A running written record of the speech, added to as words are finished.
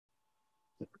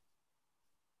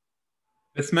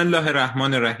بسم الله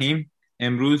الرحمن الرحیم.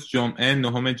 امروز جمعه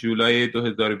 9 جولای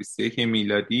 2021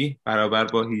 میلادی برابر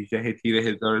با 18 تیر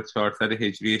 1400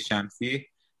 هجری شمسی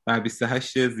و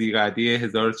 28 ذیقعده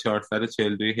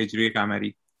 1442 هجری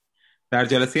قمری. در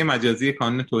جلسه مجازی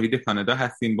کانون توحید کانادا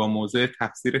هستیم با موضوع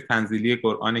تفسیر تنزیلی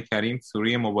قرآن کریم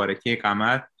سوره مبارکه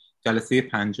قمر، جلسه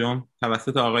پنجم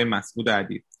توسط آقای مسعود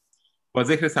عدید. با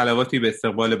ذکر صلواتی به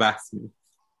استقبال بحث می‌ریم.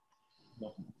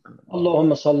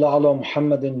 اللهم صل على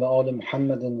محمد و آل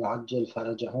محمد وعجل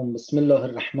فرجهم. بسم الله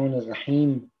الرحمن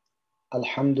الرحیم.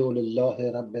 الحمد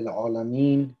لله رب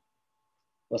العالمین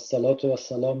و الصلاة و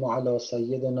السلام على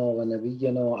سیدنا و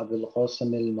نبینا ابی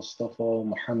القاسم المصطفى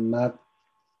محمد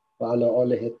و على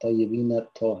آله الطیبین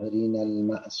الطاهرین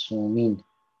المعصومین.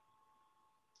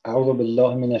 اعوذ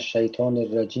بالله من الشیطان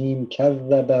الرجیم.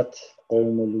 کذبت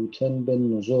قوم لوط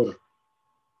بالنذر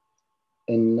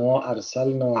انا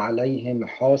ارسلنا علیهم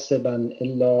حاصبا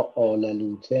الا آل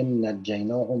لوط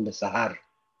نجیناهم بسحر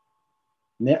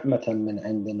نعمة من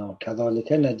عندنا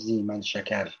كذلك نجزی من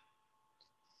شکر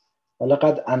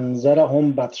ولقد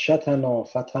انذرهم بطشتنا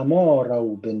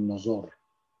فتماروا بالنذر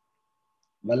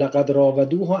ولقد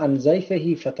راودوه عن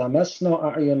ضيفه فتمسنا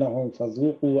اعینهم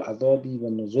فذوقوا عذابی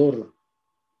ونذر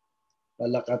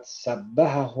ولقد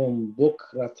سبحهم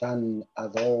بکرة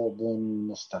عذاب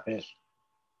مستقر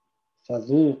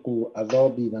فذوقوا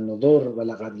عذابی و نذر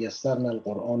ولقد یسرنا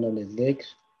القرآن للذکر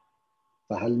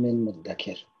فهل من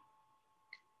مدکر.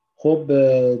 خب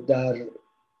در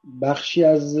بخشی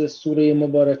از سوره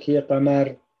مبارکه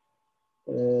قمر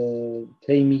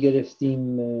پی می گرفتیم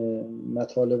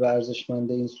مطالب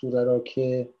ارزشمند این سوره را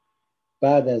که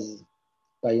بعد از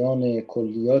بیان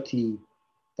کلیاتی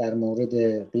در مورد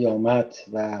قیامت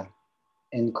و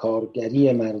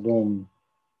انکارگری مردم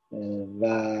و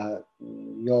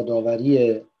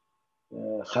یادآوری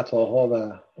خطاها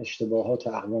و اشتباهات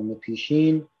اقوام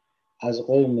پیشین از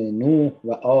قوم نوح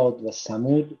و عاد و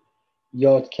ثمود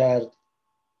یاد کرد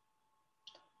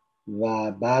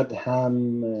و بعد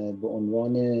هم به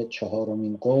عنوان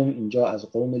چهارمین قوم اینجا از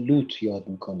قوم لوط یاد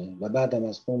میکنه و بعد هم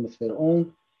از قوم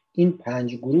فرعون. این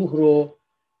 5 گروه رو،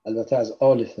 البته از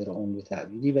آل فرعون به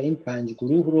تعبیری، و این 5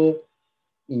 گروه رو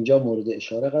اینجا مورد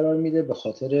اشاره قرار میده به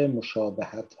خاطر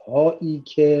مشابهت هایی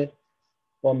که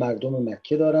با مردم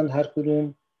مکه دارن هر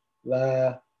کدوم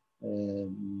و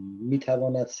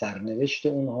میتواند سرنوشت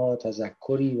اونها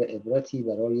تذکری و عبرتی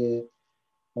برای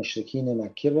مشرکین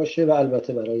مکه باشه و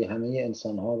البته برای همه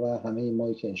انسان ها و همه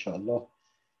مایی که انشاءالله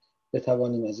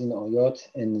بتوانیم از این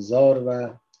آیات انذار و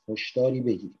هشداری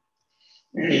بگیریم.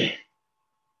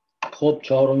 خب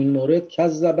چهارمین مورد،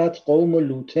 کذبت قوم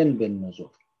لوط بالنذر.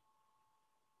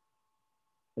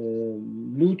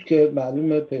 لوط که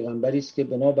معلومه پیغمبری است که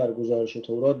بنا بر گزارش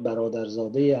تورات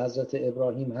برادرزاده حضرت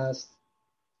ابراهیم هست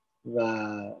و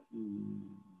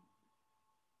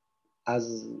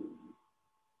از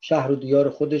شهر و دیار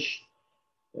خودش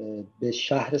به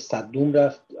شهر صدوم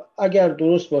رفت. اگر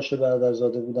درست باشه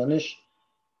برادرزاده بودنش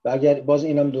و اگر باز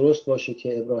اینم درست باشه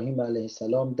که ابراهیم علیه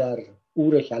السلام در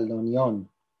اور کلدانیان،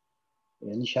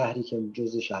 یعنی شهری که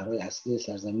جز شهرهای اصلی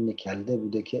سرزمین کلده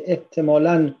بوده که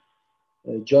احتمالاً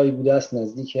جایی بوده است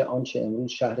نزدیک آنچه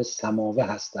امروز شهر سماوه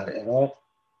هست در عراق،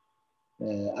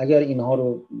 اگر اینها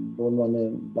رو به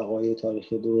عنوان وقایع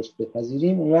تاریخی درست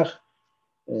بپذیریم، اون وقت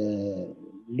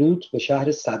لوط به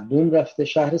شهر صدوم رفته.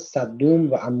 شهر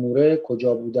صدوم و عموره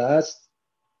کجا بوده است؟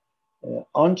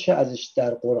 آنچه ازش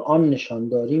در قرآن نشان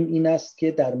داریم این است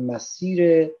که در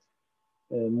مسیر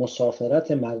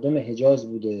مسافرت مردم حجاز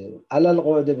بوده،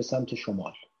 علالقاعده به سمت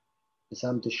شمال، به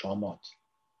سمت شامات.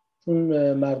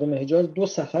 چون مردم حجاز 2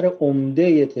 سفر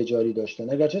عمده تجاری داشتن،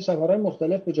 اگرچه سفرهای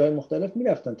مختلف به جای مختلف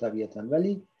میرفتن طبیعتاً،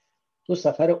 ولی 2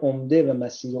 سفر عمده و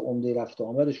مسیر عمده رفت و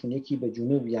آمدشون یکی به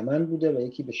جنوب یمن بوده و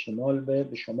یکی به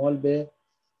شمال به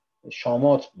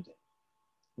شامات بوده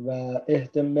و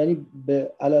احتمالی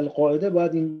به علالقاعده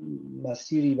باید این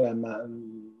مسیری و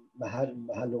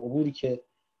محل عبوری که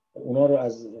اونا رو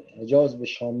از حجاز به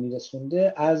شام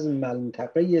میرسونده از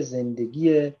منطقه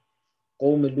زندگی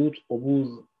قوم لوط عبور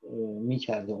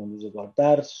میکرده اون روزگار.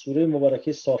 در سوره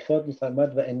مبارکه صافات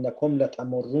میفرماد و انکم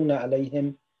لتمرون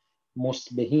علیهم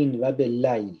مصبحین و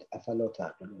باللیل افلا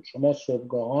تعقلون. شما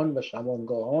صبحگاهان و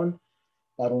شبانگاهان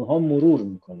بر اونها مرور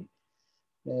میکنید.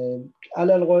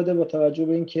 علالقاعده با توجه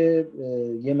به اینکه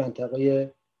یه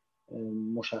منطقه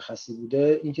مشخصی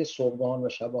بوده، اینکه صبحگاهان و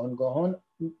شبانگاهان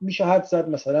میشه حد زد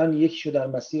مثلا یکیشو در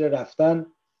مسیر رفتن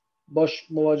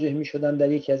باش مواجه میشدن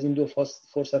در یکی از این 2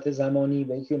 فرصت زمانی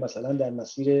و یکی مثلا در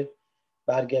مسیر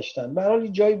برگشتن. به هر حال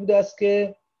جایی بوده است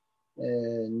که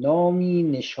نامی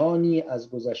نشانی از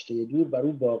گذشته دور بر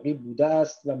او باقی بوده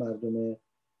است و مردم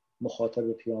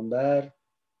مخاطب پیامبر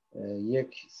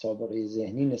یک سابقه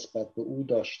ذهنی نسبت به او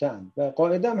داشتند و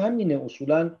قاعده هم همینه.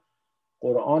 اصولا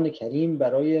قرآن کریم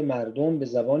برای مردم به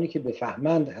زبانی که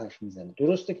بفهمند حرف میزنه.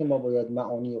 درسته که ما باید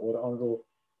معانی قرآن رو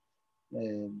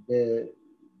به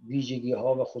ویژگی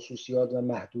ها و خصوصیات و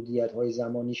محدودیت های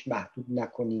زمانیش محدود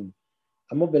نکنیم،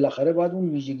 اما بالاخره باید اون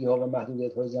ویژگی ها و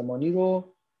محدودیت های زمانی رو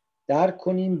درک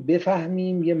کنیم،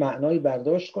 بفهمیم، یه معنایی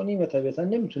برداشت کنیم و طبیعتا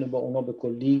نمیتونه با اونا به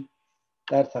کلی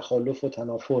در تخالف و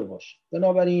تنافر باشه.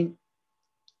 بنابراین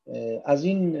از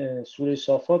این سوره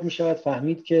صافات می شود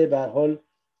فهمید که به هر حال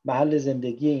محل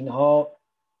زندگی اینها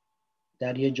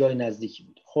در یه جای نزدیکی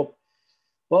بود. خب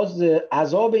باز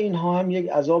عذاب اینها هم یک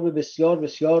عذاب بسیار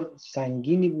بسیار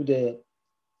سنگینی بوده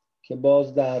که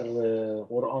باز در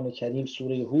قرآن کریم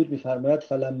سوره هود می‌فرماید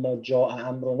فلما جاء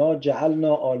امرنا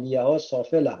جعلنا عالیها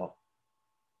سافلها،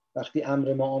 وقتی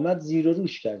امر ما آمد زیر و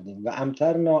روش کردیم و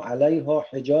امطرنا علیها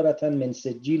حجارة من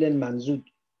سجیل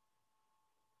منضود،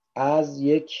 از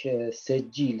یک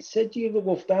سجیل رو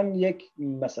گفتن یک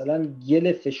مثلا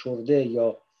گل فشرده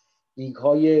یا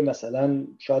ریگ‌های مثلا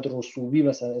شاید رسوبی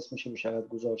مثلا اسمش میشود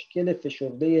گذاشت، گل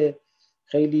فشرده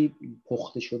خیلی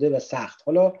پخته شده و سخت.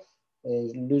 حالا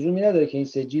لزومی نداره که این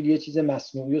سجیل یه چیز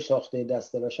مصنوعی و ساخته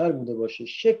دست بشر بوده باشه،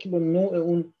 شکل و نوع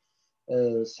اون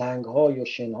سنگ‌ها یا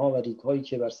شن‌ها و ریگ‌هایی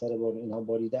که بر سر بار اینها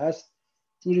باریده است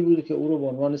جوری بوده که او رو به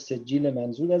عنوان سجیل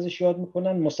منضود ازش یاد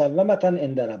میکنن، مسومةً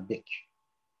عند ربک،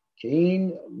 که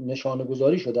این نشانه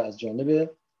گذاری شده از جانب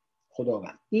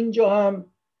خداوند. اینجا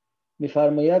هم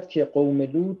میفرماید که قوم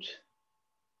لوط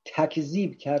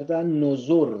تکذیب کردن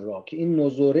نذر را، که این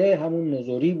نذره همون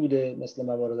نذری بوده مثل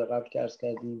موارد قبل که عرض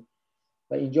کردیم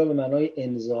و اینجا به معنای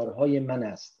انذارهای من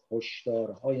است،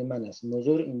 هشدارهای من است.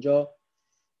 نذر اینجا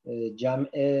جمع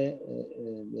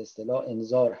به اصطلاح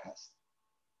انذار هست.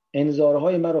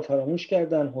 انذارهای من رو فراموش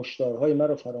کردن، هشدارهای من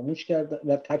رو فراموش کردن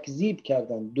و تکذیب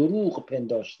کردن، دروغ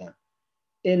پنداشتن.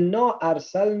 انا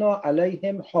ارسلنا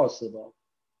علیهم حاسبا،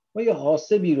 ما یه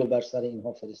حاسبی رو بر سر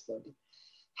اینها فرستادیم.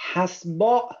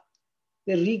 حسبا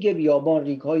به ریگ بیابان،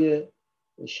 ریگ‌های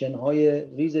شنهای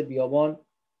ریز بیابان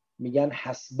میگن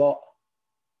حسبا.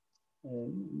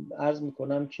 عرض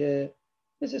میکنم که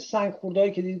مثل سنگ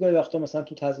خوردهایی که دیدید گاهی وقتا مثلا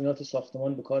تو تزیینات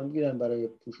ساختمان به کار میگیرن برای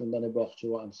پوشوندن باغچه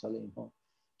و امثال اینها،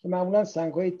 که معمولا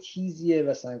سنگ‌های تیزیه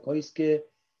و سنگ‌هایی است که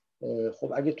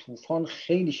خب اگه طوفان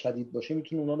خیلی شدید باشه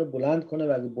میتونه اونا رو بلند کنه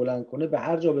و اگه بلند کنه به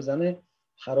هر جا بزنه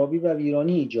خرابی و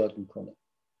ویرانی ایجاد میکنه،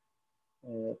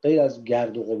 غیر از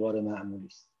گرد و غبار معمولی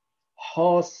است.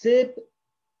 حاسب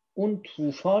اون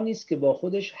طوفانی است که با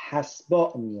خودش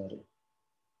حسبا میاره،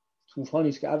 طوفانی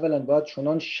است که اولا باید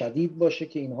چنان شدید باشه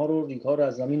که اینها رو ریگ‌ها رو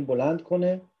از زمین بلند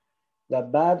کنه و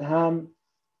بعد هم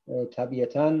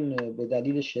طبیعتاً به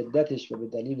دلیل شدتش و به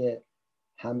دلیل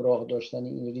همراه داشتن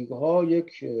این ریگ‌ها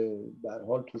یک به هر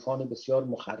حال طوفان بسیار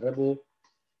مخرب و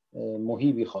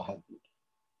مهیبی خواهد بود.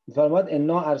 می‌فرماید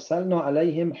انا ارسلنا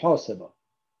علیهم حاسبا.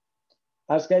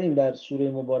 عرض کردیم در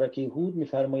سوره مبارکه هود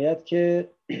می‌فرماید که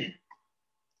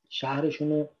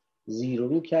شهرشون رو زیر و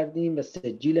رو کردیم و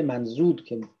سجیل منضود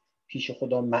که پیش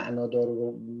خدا معنادار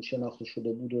رو شناخته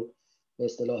شده بود و به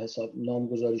اصطلاح حساب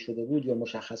نامگذاری شده بود یا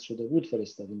مشخص شده بود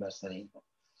فرستادیم بر سر اینها.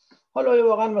 حالا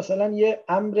واقعا مثلا یه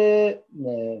امر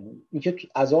اینکه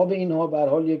عذاب اینها به هر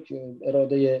حال یک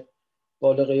اراده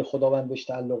بالغه خداوند بهش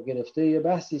تعلق گرفته یه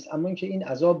بحثی است، اما اینکه این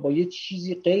عذاب با یه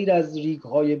چیزی غیر از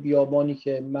ریگ‌های بیابانی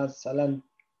که مثلا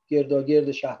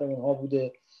گرداگرد شهر اونها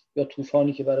بوده یا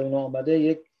طوفانی که برای اونها آمده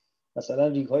یک مثلا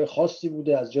ریگ‌های خاصی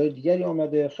بوده از جای دیگری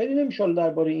آمده، خیلی نمیشه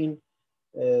درباره این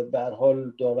به هر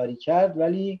حال داوری کرد،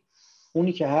 ولی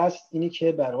اونی که هست اینه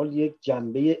که به هر حال یک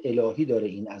جنبه الهی داره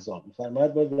این عذاب.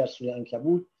 می‌فرماید باز در سوره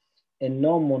عنکبوت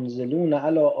انا منزلون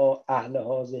علی اهل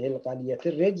هذه القریه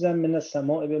رجزا من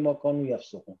السماء بما كانوا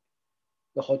یفسقون،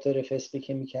 به خاطر فسقی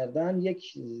که می‌کردن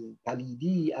یک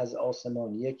پلیدی از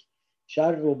آسمان، یک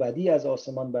شر و بدی از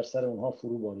آسمان بر سر اونها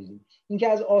فرو باریدیم. این که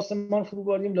از آسمان فرو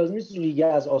باریدیم لازم نیست ریگه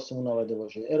از آسمان آمده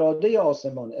باشه، اراده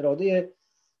آسمان، اراده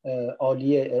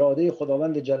عالیه، اراده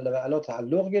خداوند جل و علا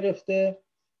تعلق گرفته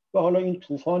و حالا این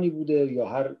طوفانی بوده یا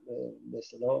هر به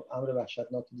اصطلاح امر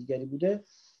وحشتناک دیگری بوده،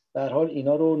 به هر حال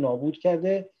اینا رو نابود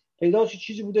کرده. پیداش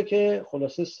چیزی بوده که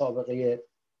خلاصه سابقه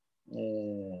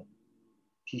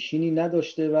پیشینی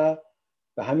نداشته و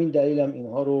به همین دلیل هم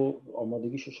اینها رو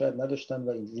آمادگیشو شاید نداشتن و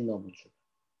اینجوری نابود شد.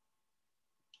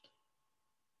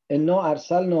 انا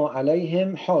ارسلنا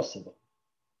علیهم حاسبا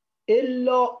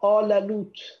الا آل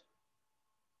لوط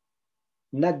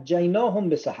نجیناهم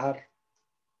بسحر،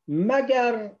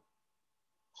 مگر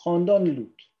خاندان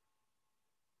لوط.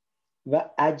 و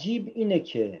عجیب اینه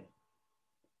که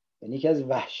یعنی یکی از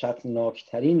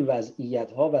وحشتناکترین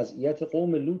وضعیت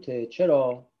قوم لوطه.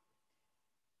 چرا؟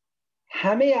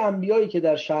 همه انبیایی که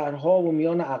در شهرها و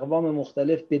میان اقوام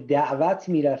مختلف به دعوت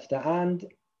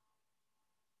میرفتند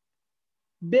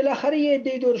بالاخره یه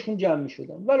عده‌ای دورشون جمع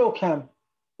میشدن، ولو کم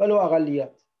ولو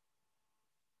اقلیت،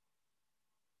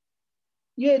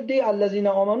 یه عده الذین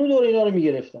آمنو دور اینا رو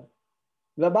میگرفتن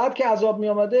و بعد که عذاب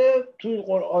میامده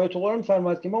تو آیت قرآن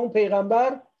فرمود که ما اون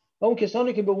پیغمبر و اون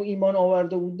کسانی که به اون ایمان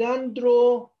آورده بودند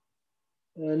رو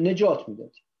نجات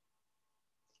میدادیم.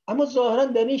 اما ظاهرا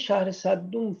در این شهر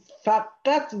صدوم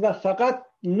فقط و فقط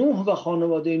نوح و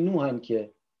خانواده نوحن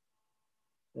که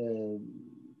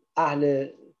اهل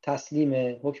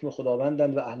تسلیم حکم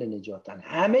خداوندن و اهل نجاتن.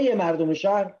 همه مردم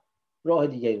شهر راه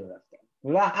دیگری رو رفتن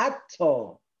و حتی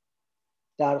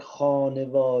در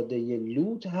خانواده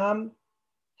لوط هم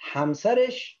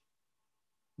همسرش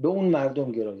به اون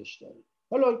مردم گرایش داره.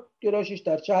 حالا گرایشش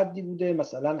در چه حدی بوده،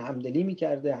 مثلا همدلی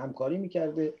میکرده، همکاری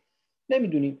میکرده،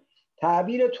 نمیدونیم.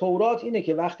 تعبیر تورات اینه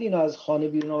که وقتی اینا از خانه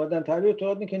بیرون آمدن، تعبیر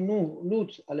تورات اینه که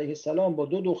لوط علیه السلام با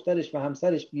 2 دخترش و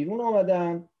همسرش بیرون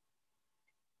آمدن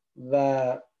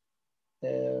و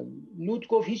لوط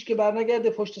گفت هیچ که برنگرده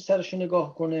پشت سرش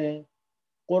نگاه کنه.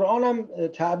 قرآن هم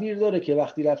تعبیر داره که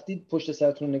وقتی رفتید پشت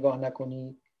سرتون نگاه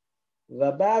نکنید.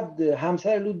 و بعد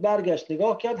همسر لوط برگشت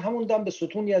نگاه کرد، همون دم به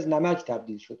ستونی از نمک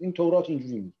تبدیل شد. این تورات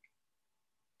اینجوری میگه.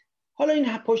 حالا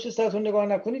این پشت سرتون نگاه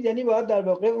نکنید یعنی باید در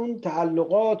واقع اون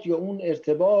تعلقات یا اون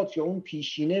ارتباط یا اون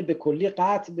پیشینه به کلی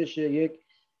قطع بشه، یک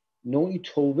نوعی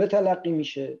توبه تلقی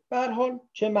میشه. به هر حال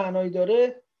چه معنایی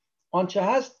داره آنچه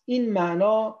هست، این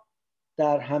معنا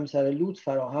در همسر لوط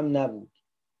فراهم نبود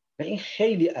و این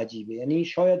خیلی عجیبه. یعنی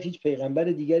شاید هیچ پیغمبر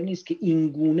دیگری نیست که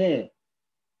این گونه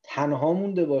تنها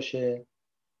مونده باشه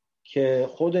که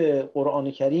خود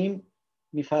قرآن کریم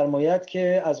میفرماید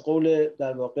که از قول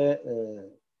در واقع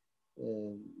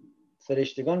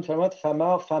فرشتگان فرماید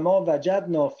فما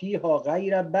وجدنا فیها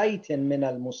غیر بیت من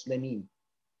المسلمین،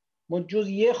 ما جز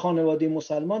یه خانواده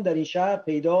مسلمان در این شهر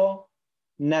پیدا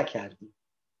نکردیم.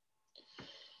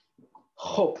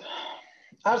 خب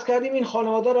عرض کردیم این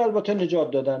خانواده رو البته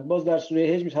نجات دادن. باز در سوره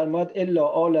هجر میفرماید الا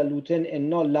آل لوط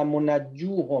انا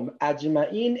لمنجوهم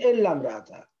اجمعین الا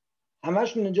امرأته،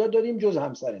 همشون نجات دادیم جز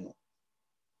همسر اینا.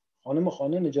 خانم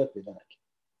خانه نجات پیدا نکرد.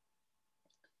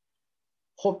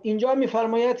 خب اینجا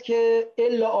میفرماید که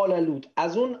الا آل لوط،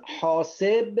 از اون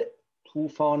حاسب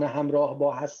طوفان همراه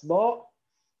با حسبا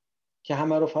که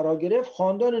همه رو فرا گرفت،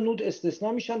 خاندان لوط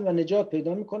استثناء میشن و نجات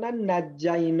پیدا میکنن.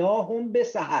 نجیناهم به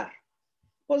سحر.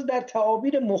 باز در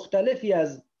تعابیر مختلفی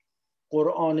از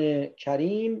قرآن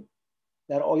کریم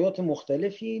در آیات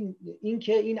مختلفی این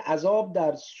که این عذاب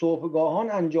در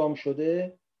صبحگاهان انجام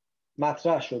شده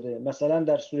مطرح شده. مثلا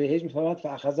در سوره هجر میفرماید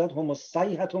فاخذتهم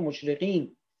الصیحة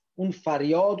مشرقین، اون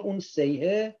فریاد، اون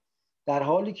صیحه در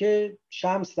حالی که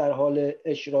شمس در حال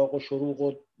اشراق و شروق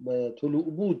و طلوع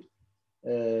بود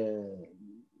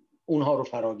اونها رو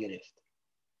فرا گرفت.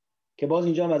 که باز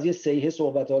اینجا هم از یه صیحه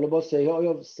صحبت. حالا باز صیحه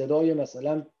آیا صدای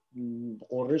مثلا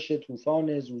قررش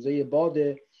طوفان، زوزه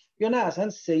باده، یا نه اصلا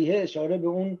صیحه اشاره به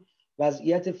اون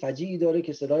وضعیت فجیعی داره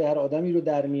که صدای هر آدمی رو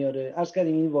در میاره. عرض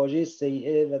کردیم این واژه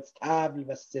صیحه و طبل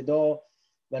و صدا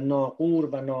و ناقور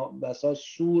و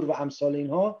سور و امثال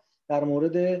اینها در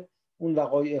مورد اون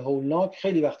وقایع هولناک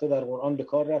خیلی وقتا در قرآن به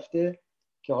کار رفته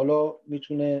که حالا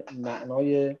میتونه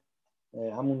معنای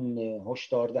همون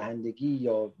هشدار دهندگی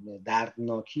یا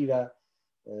دردناکی و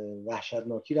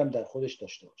وحشتناکی هم در خودش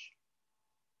داشته باشه.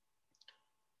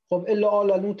 خب الا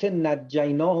آل لوط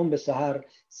نجیناهم به سحر.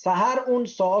 سحر اون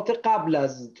ساعت قبل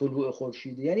از طلوع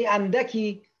خورشید، یعنی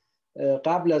اندکی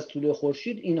قبل از طلوع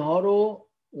خورشید اینها رو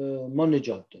ما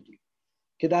نجات دادیم.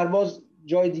 که در باز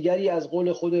جای دیگری از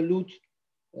قول خود لوط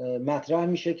مطرح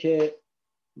میشه که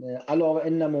الا و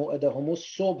ان موعدهم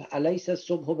الصبح الیس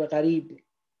الصبح بقریب،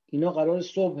 اینا قرار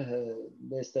صبح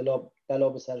به اصطلاح بلا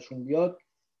به سرشون بیاد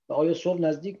و آیا صبح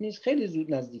نزدیک نیست؟ خیلی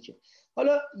زود نزدیکه.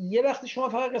 حالا یه وقتی شما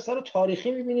فقط قصه رو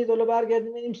تاریخی میبینید، حالا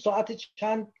برگردیم ببینیم ساعت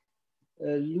چند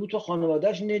لوط و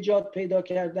خانواده‌اش نجات پیدا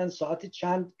کردن، ساعت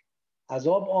چند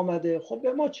عذاب آمده. خب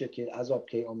به ما چه که عذاب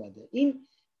کی آمده؟ این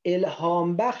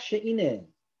الهام بخش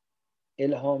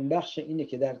اینه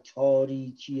که در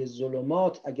تاریکی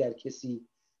ظلمات اگر کسی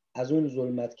از اون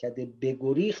ظلمت کرده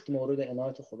بگریخت مورد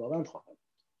عنایت خداوند خواهد.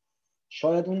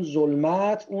 شاید اون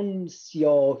ظلمت، اون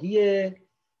سیاهی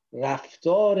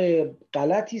رفتار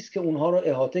غلطی است که اونها رو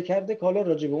احاطه کرده که حالا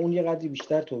راجع به اون یه قدری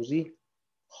بیشتر توضیح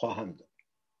خواهم داد.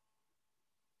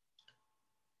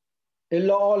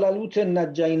 الا آل لوط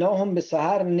نجیناهم به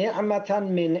سحر نعمتا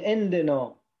من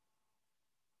عندنا.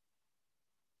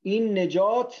 این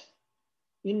نجات،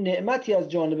 این نعمتی از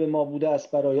جانب ما بوده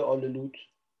است برای آل لوط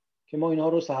که ما اینها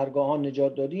رو سحرگاهان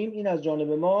نجات دادیم. این از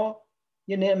جانب ما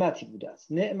یه نعمتی بوده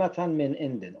است. نعمتا من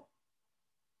عندنا.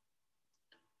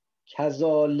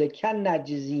 کذالک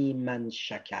نجزی من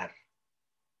شکر،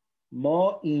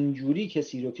 ما اینجوری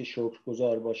کسی رو که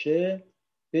شکرگزار باشه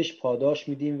بهش پاداش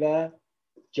میدیم و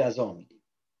جزا میدیم.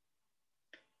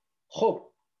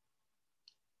 خب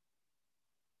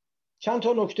چند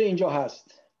تا نکته اینجا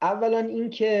هست. اولا این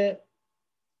که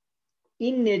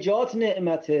این نجات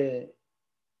نعمته،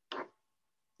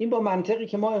 این با منطقی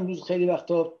که ما امروز خیلی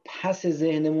وقتا پس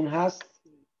ذهنمون هست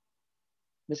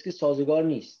مثل که سازگار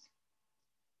نیست.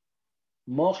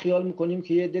 ما خیال میکنیم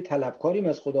که یه عده طلبکاریم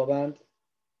از خداوند،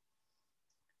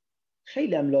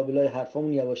 خیلی هم لابلای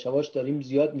حرفامون یواش یواش داریم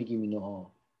زیاد میگیم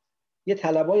اینها، یه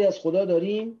طلبایی از خدا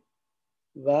داریم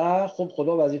و خب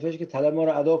خدا وظیفه‌اش که طلب ما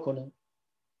رو ادا کنه.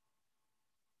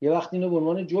 یه وقت اینو به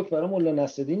عنوان جوک برای مولا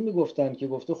نصرالدین میگفتن که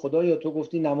گفته خدایا تو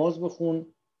گفتی نماز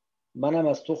بخون، منم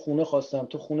از تو خونه خواستم،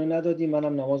 تو خونه ندادی،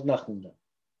 منم نماز نخوندم.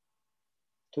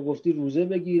 تو گفتی روزه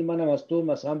بگیر، منم از تو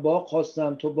مثلا باغ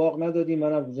خواستم، تو باغ ندادی،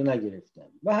 منم روزه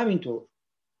نگرفتم و همینطور.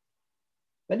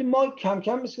 ولی ما کم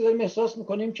کم مثل داریم احساس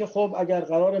میکنیم که خب اگر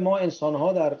قرار ما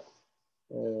انسانها در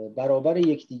برابر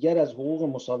یکدیگر از حقوق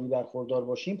مساوی برخوردار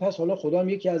باشیم، پس حالا خدا هم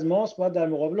یکی از ماست، باید در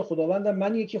مقابل خداوندم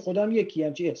من یکی، خدا هم یکی.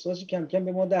 همچین احساسی کم کم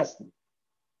به ما دست میده،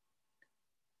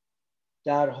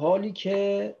 در حالی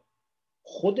که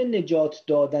خود نجات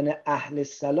دادن اهل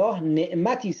صلاح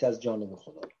نعمتی است از جانب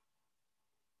خدا.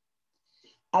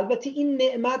 البته این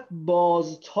نعمت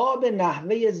بازتاب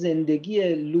نحوه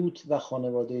زندگی لوط و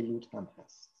خانواده لوط هم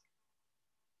هست،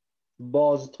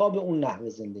 بازتاب اون نحوه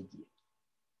زندگی.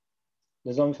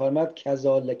 لذا می‌فرماید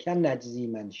کذالک نجزی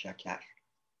من شکر.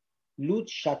 لوط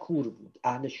شکور بود،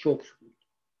 اهل شکر بود.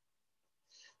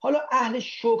 حالا اهل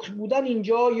شکر بودن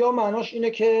اینجا یا معناش اینه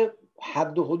که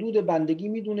حد و حدود بندگی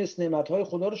میدونست، نعمتهای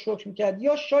خدا رو شکر میکرد،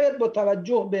 یا شاید با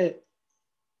توجه به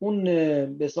اون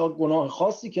بسیار گناه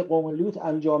خاصی که قوم لوط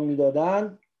انجام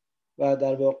میدادن و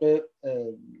در واقع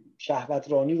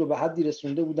شهوترانی رو به حدی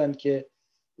رسونده بودند که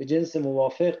به جنس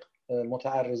موافق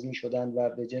متعرض می شدن و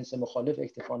به جنس مخالف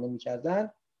اکتفا نمی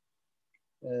کردن،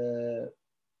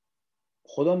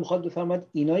 خدا میخواد بفرماید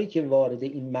اینایی که وارد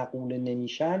این مقوله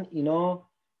نمیشن اینا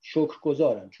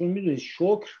شکرگزارن. چون میدونید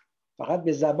شکر فقط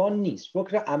به زبان نیست،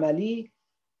 شکر عملی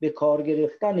به کار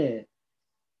گرفتن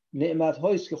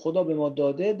نعمت‌هایی است که خدا به ما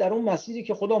داده در اون مسیری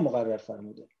که خدا مقرر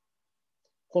فرموده.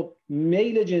 خب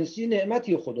میل جنسی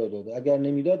نعمتی خدا داده، اگر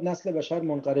نمیداد نسل بشر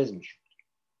منقرض میشد.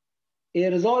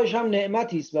 ارضایش هم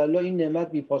نعمتی است، والله این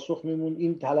نعمت بی پاسخ میمون،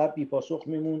 این طلب بی پاسخ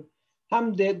میمون.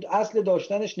 هم اصل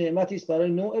داشتنش نعمتی است برای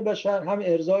نوع بشر، هم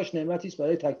ارضایش نعمتی است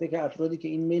برای تک تک افرادی که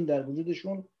این میل در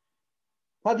وجودشون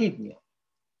پدید میاد.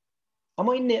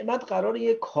 اما این نعمت قراره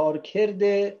یک کارکرد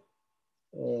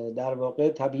در واقع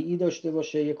طبیعی داشته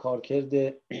باشه، یک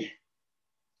کارکرد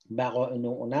بقاء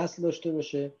نوع و نسل داشته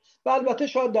باشه و البته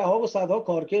شاید ده ها و صدها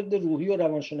کارکرد روحی و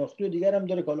روانشناختی و دیگر هم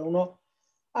داره که حالا اونا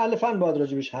اهل فن باید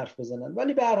راجبش حرف بزنن.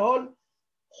 ولی به هر حال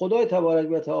خدای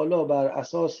تبارک و تعالی بر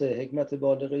اساس حکمت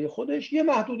بالغه خودش یه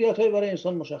محدودیت‌هایی برای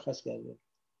انسان مشخص کرده.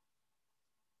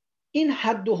 این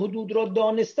حد و حدود را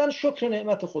دانستن شکر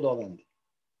نعمت خداونده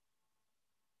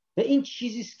و این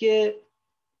چیزی است که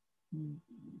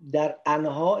در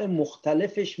انواع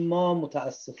مختلفش ما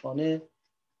متاسفانه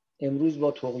امروز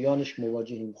با طغیانش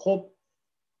مواجهیم. خب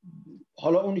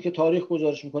حالا اونی که تاریخ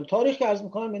گزارش میکنه، تاریخ که عرض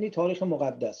میکنم یعنی تاریخ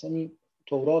مقدس، یعنی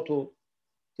تورات و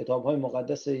کتاب‌های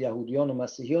مقدس یهودیان و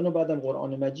مسیحیان و بعدم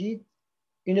قرآن مجید،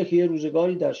 اینه که یه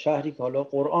روزگاری در شهری که حالا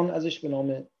قرآن ازش به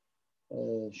نام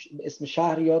اسم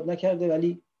شهر یاد نکرده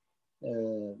ولی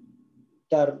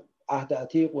در عهد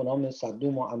عتیق و نام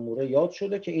صدوم و عموره یاد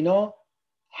شده که اینا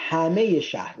همه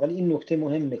شهر، ولی این نکته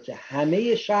مهمه که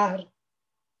همه شهر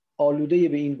آلوده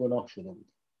به این گناه شده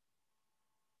بود.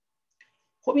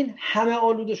 خب این همه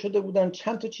آلوده شده بودن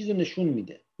چند تا چیز نشون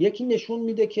میده. یکی نشون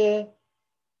میده که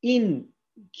این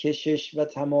کشش و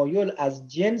تمایل از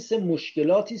جنس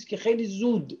مشکلاتی است که خیلی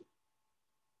زود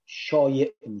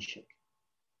شایع میشه.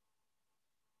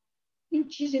 این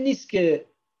چیزی نیست که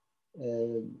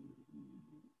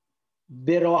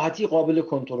به راحتی قابل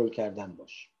کنترل کردن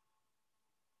باشه.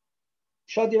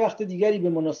 شاید یه وقت دیگری به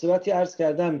مناسبتی عرض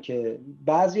کردم که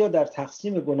بعضیا در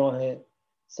تقسیم گناه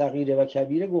صغیره و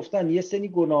کبیره گفتن یه سری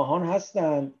گناهان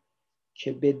هستند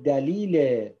که به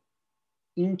دلیل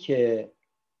اینکه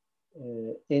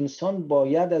انسان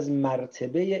باید از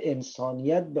مرتبه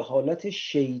انسانیت به حالت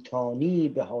شیطانی،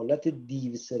 به حالت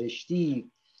دیو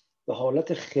سرشتی، به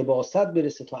حالت خباثت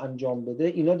برسه تا انجام بده،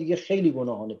 اینا دیگه خیلی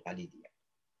گناهان پلیدیه.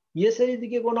 یه سری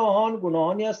دیگه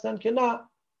گناهانی هستن که نه،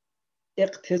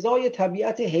 اقتضای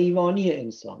طبیعت حیوانی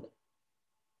انسانه.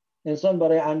 انسان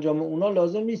برای انجام اونا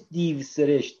لازم نیست دیو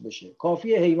سرشت بشه،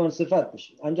 کافیه حیوان صفت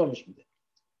بشه انجامش میده.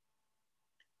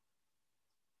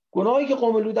 گناهی که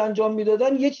قوم لوط انجام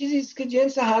میدادن یه چیزی است که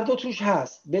جنس هر دو توش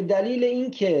هست، به دلیل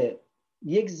اینکه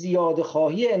یک زیاده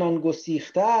خواهی عنان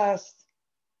گسیخته است،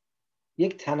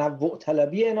 یک تنوع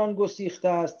طلبی عنان گسیخته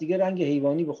است، دیگه رنگ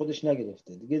حیوانی به خودش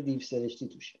نگرفته، دیگه دیو سرشتی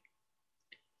توشه،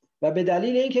 و به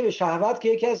دلیل اینکه به شهوت که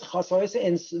یکی از خصایص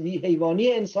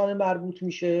حیوانی انسان مربوط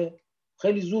میشه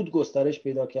خیلی زود گسترش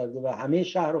پیدا کرده و همه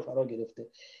شهر رو فرا گرفته.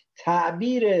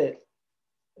 تعبیر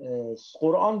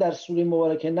قرآن در سوره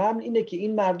مبارکه نمل اینه که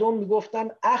این مردم میگفتن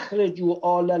اخرجوا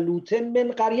آل لوط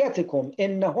من قریتکم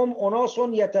انهم اناس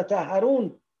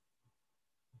یتطهرون،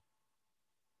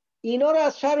 اینا رو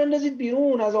از شهر بندازید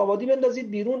بیرون، از آبادی بندازید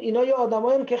بیرون، اینا یه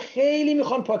آدماین که خیلی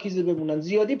میخوان پاکیزه بمونن،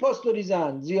 زیادی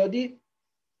پاستوریزن، زیادی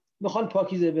میخوان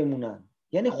پاکیزه بمونن.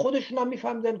 یعنی خودشون هم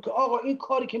میفهمدن که آقا این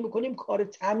کاری که میکنیم کار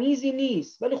تمیزی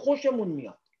نیست ولی خوشمون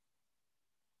میاد.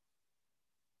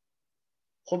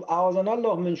 خب اعاذنا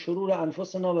الله من شرور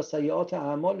انفسنا و سیئات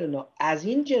اعمالنا، از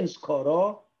این جنس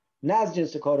کارا، نه از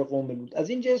جنس کار قوم لوط، از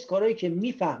این جنس کارهایی که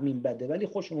میفهمیم بده ولی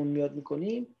خوشمون میاد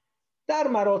میکنیم، در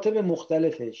مراتب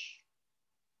مختلفش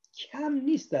کم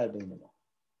نیست در بین ما.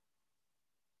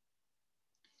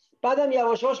 بعدم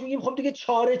یواش یواش میگیم خب دیگه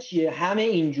چاره چیه، همه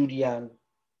اینجورین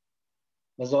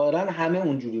و ظاهرا همه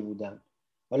اونجوری بودن.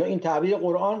 حالا این تعبیر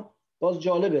قرآن باز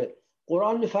جالبه،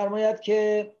 قرآن میفرماید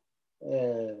که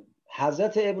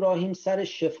حضرت ابراهیم سر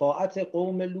شفاعت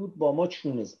قوم لوط با ما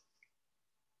چونه زد.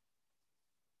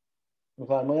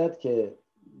 میفرماید که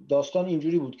داستان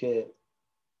اینجوری بود که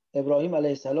ابراهیم علیه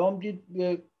السلام دید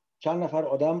چند نفر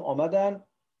آدم آمدن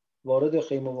وارد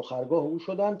خیمه و خرگاه او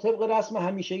شدن، طبق رسم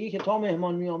همیشگی که تا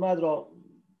مهمان می آمد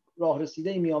راه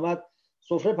رسیده می آمد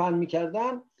سفره پهن می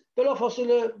کردن، بلا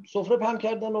فاصله سفره پهن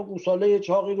کردن و گوساله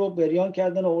چاقی رو بریان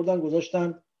کردن و آوردن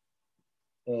گذاشتن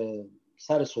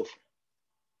سر سفره.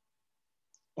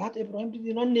 بعد ابراهیم دید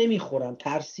اینا نمیخورن،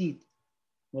 ترسید،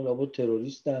 لابد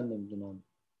تروریستن، نمیدونم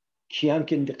کیان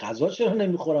که غذا چرا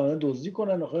نمیخورن، دزدی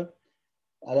کنن، آخه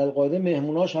علالقاعده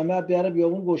مهموناش همه بیاره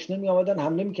بیابون گشنه می آمدن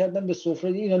حمله میکردن به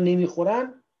سفره، اینا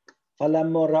نمیخورن.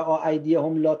 فلما رأى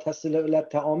ایدیهم لا تصل الی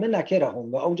الطعام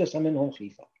نکرهم و اوجس منهم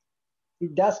خیفه،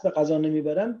 دست به غذا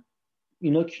نمیبرن،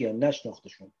 اینا کیان،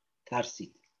 نشناختشون،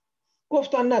 ترسید.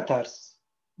 گفتن نترس،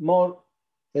 ما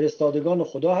فرستادگان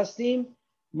خدا هستیم،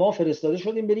 ما فرستاده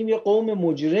شدیم بریم یه قوم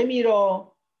مجرمی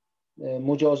را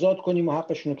مجازات کنیم و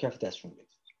حقشون رو کف دستشون بدیم.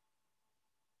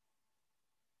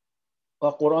 و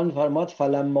قرآن فرماد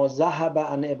فلما ذهب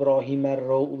عن ابراهیم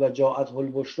الروع و جاءته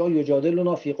البشری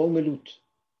یجادلنا فی قوم لوط،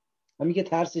 همین که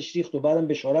ترسش ریخت و بعدم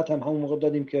بشارت هم همون موقع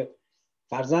دادیم که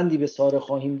فرزندی به ساره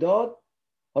خواهیم داد،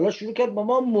 حالا شروع کرد با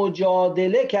ما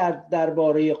مجادله کرد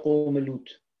درباره قوم لوط.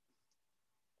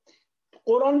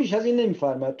 قرآن بیش از این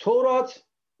نمیفرماید. تورات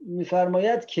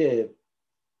میفرماید که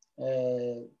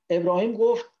ابراهیم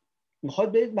گفت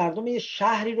میخواید برید مردم یه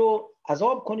شهری رو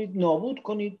عذاب کنید، نابود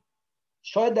کنید،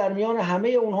 شاید در میان همه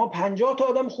اونها 50 تا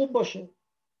آدم خوب باشه.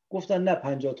 گفتن نه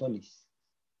 50 تا نیست.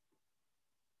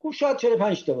 گفت شاید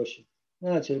 45 تا باشه.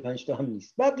 نه 45 تا هم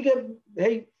نیست. بعد دیگه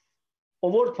هی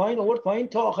آورد پایین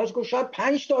تا آخرش گفت شاید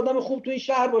 5 تا آدم خوب تو این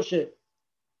شهر باشه.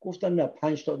 گفتن نه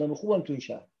 5 تا آدم خوب هم تو این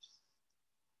شهر نیست.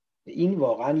 این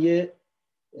واقعا یه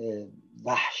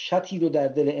وحشتی رو در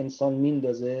دل انسان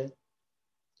میندازه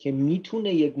که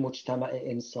میتونه یک مجتمع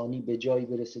انسانی به جایی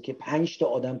برسه که 5 تا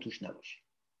آدم توش نباشه.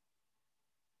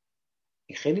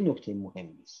 این خیلی نکته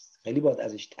مهمی است، خیلی باید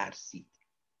ازش ترسید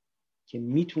که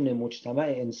میتونه مجتمع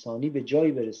انسانی به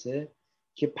جایی برسه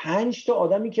که 5 تا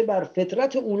آدمی که بر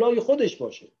فطرت اولای خودش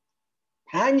باشه،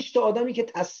 5 تا آدمی که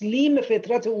تسلیم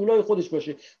فطرت اولای خودش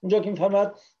باشه. اونجا که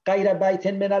میفرماد غیر بیت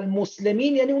من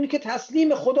المسلمین، یعنی اونی که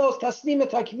تسلیم خداست، تسلیم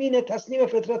تکوین، تسلیم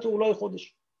فطرت اولای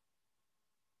خودش،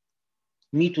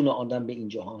 میتونه آدم به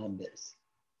اینجاها هم برسه.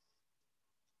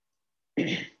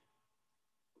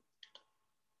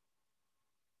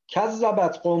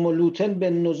 کذبت قوم لوط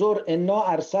بالنذر انا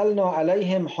ارسلنا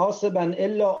علیهم حاصبا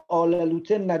الا آل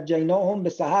لوط نجیناهم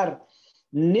بسحر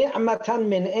نعمتا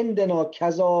من عندنا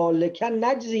کذالک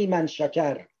نجزی من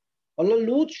شکر. حالا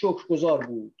لوط شکرگزار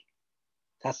بود،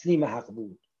 تسلیم حق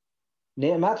بود،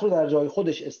 نعمت رو در جای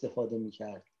خودش استفاده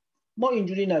میکرد، ما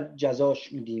اینجوری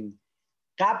جزاش میدیم.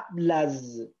 قبل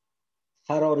از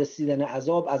فرارسیدن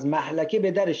عذاب از مهلکه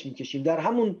به درش میکشیم، در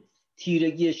همون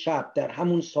تیرگی شب، در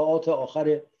همون ساعات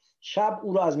آخر شب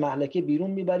او رو از مهلکه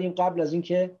بیرون میبریم قبل از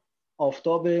اینکه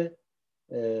آفتاب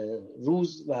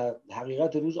روز و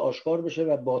حقیقت روز آشکار بشه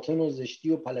و باطن و زشتی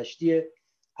و پلشتی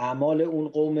اعمال اون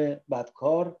قوم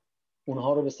بدکار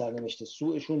اونها رو به سرنوشت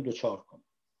سوءشون دوچار کنه.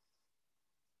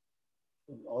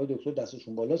 آقای دکتر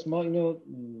دستشون بالاست، ما اینو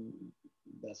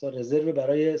بسا رزرو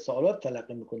برای سوالات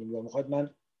تلقی میکنیم یا میخواید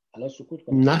من الان سکوت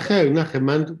کنم. نه خیر نه خیر،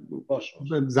 من باش.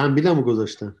 زنبیلمو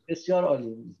گذاشتم. بسیار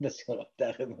عالی، بسیار عالی.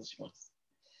 در خدمت شماست.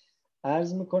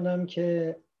 عرض میکنم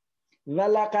که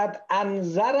ولقد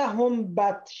انذرهم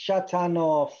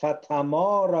بطشتنا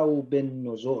فتماروا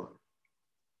بالنذر.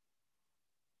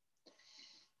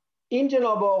 این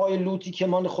جناب آقای لوطی که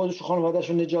ما خودش و خانواده‌اش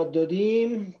رو نجات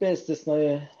دادیم به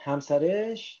استثنای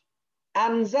همسرش،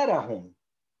 انذرهم،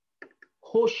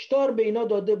 هشدار به اینا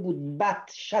داده بود.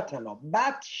 بطشتنا،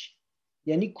 بطش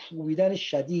یعنی کوبیدن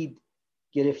شدید،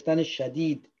 گرفتن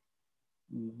شدید،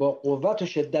 با قوت و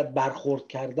شدت برخورد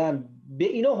کردن. به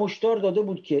اینا هشدار داده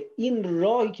بود که این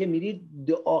راهی که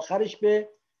میرید آخرش به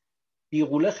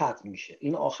بیغوله ختم میشه،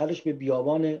 این آخرش به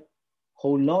بیابان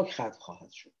هولناک ختم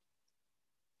خواهد شد،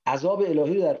 عذاب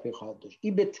الهی رو در پی خواهد داشت،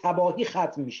 این به تباهی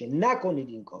ختم میشه، نکنید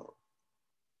این کارو.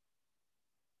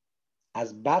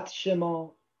 از بطش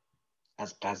ما،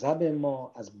 از غضب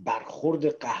ما، از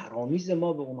برخورد قهرآمیز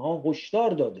ما به اونها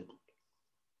هشدار داده بود.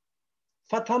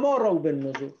 فتماروا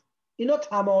بالنذر، اینا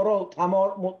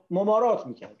ممارات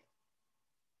میکرد.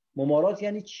 ممارات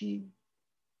یعنی چی؟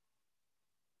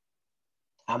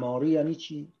 تماری یعنی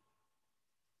چی؟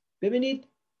 ببینید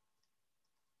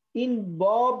این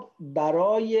باب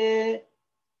برای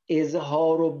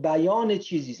اظهار و بیان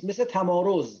چیزی است، مثل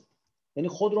تمارض، یعنی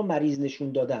خود رو مریض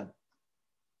نشون دادن.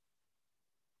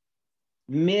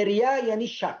 مریه یعنی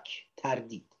شک،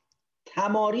 تردید.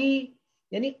 تماری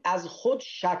یعنی از خود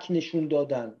شک نشون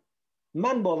دادن،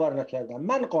 من باور نکردم،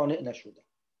 من قانع نشدم.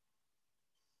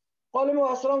 قال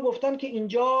مفسران گفتن که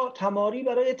اینجا تماری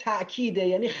برای تأکیده،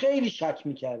 یعنی خیلی شک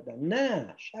میکردن.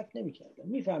 نه، شک نمیکردن،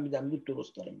 میفهمیدن بود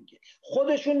درست داره میگه.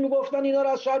 خودشون میگفتن اینا رو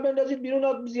از شهر بندازید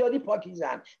بیرون، زیادی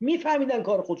پاکیزن، میفهمیدن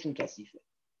کار خودشون کثیفه،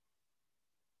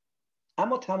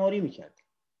 اما تماری میکردن،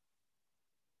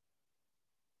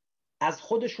 از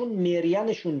خودشون مریه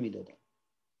نشون میدادن.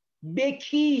 به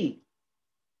کی؟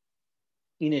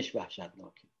 اینش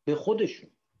وحشتناکه، به خودشون.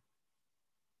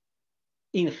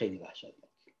 این خیلی وحشتناکه.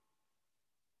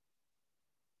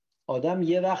 آدم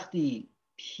یه وقتی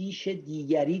پیش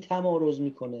دیگری تمارض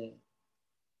میکنه،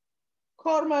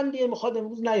 کارمندیه میخواد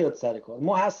امروز نیاد سر کار،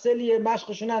 محصلیه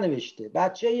مشقشو ننوشته،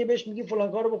 بچه‌ایه بهش میگی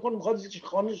فلان کارو بکن،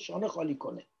 میخواد شانه خالی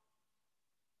کنه،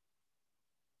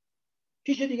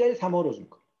 پیش دیگری تمارض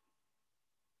میکنه.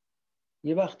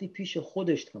 یه وقتی پیش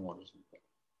خودش تمارض میکنه،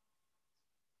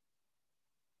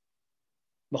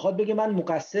 میخواد بگه من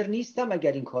مقصر نیستم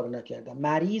اگر این کارو نکردم،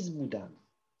 مریض بودم.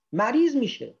 مریض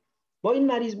میشه، با این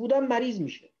مریض بودم مریض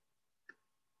میشه.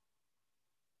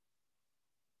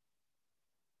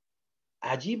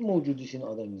 عجیب موجودیست این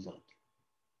آدمیزاد.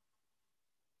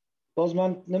 باز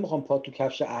من نمیخوام پا تو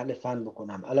کفش اهل فن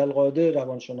بکنم، علالقاعده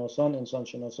روانشناسان،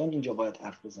 انسانشناسان اینجا باید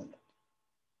حرف بزنن.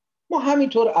 ما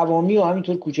همینطور عوامی و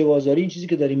همینطور کوچه بازاری این چیزی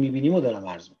که داریم میبینیم و دارم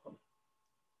عرض میکنم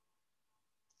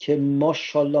که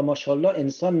ماشاءالله ماشاءالله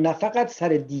انسان نه فقط سر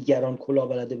دیگران کلاه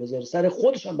بلده بذاره، سر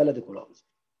خودش هم بلده کلاه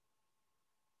بذاره.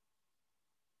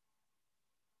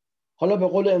 حالا به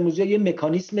قول امروزی یه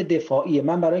مکانیسم دفاعیه.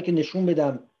 من برای که نشون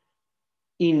بدم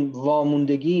این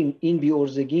واموندگیم، این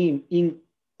بی‌عرضگیم، این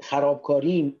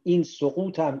خرابکاریم، این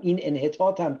سقوطم، این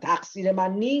انحطاطم تقصیر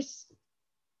من نیست،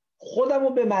 خودمو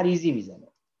به مریضی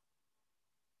میزنم،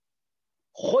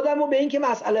 خودمو به این که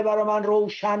مسئله برای من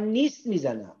روشن نیست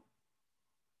میزنم.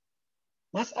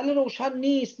 مسئله روشن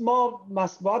نیست، ما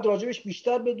باید راجبش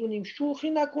بیشتر بدونیم. شوخی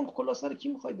نکن، کلا سر کی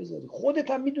میخوای بذاری؟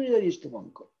 خودت هم میدونی داری اشتباه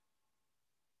میکنی.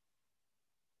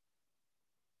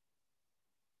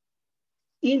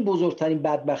 این بزرگترین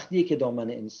بدبختیه که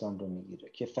دامن انسان رو میگیره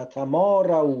که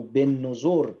فتماروا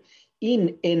بالنذر،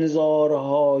 این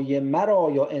انذارهای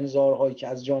مرا یا انذارهایی که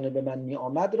از جانب من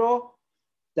میآمد را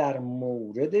در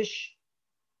موردش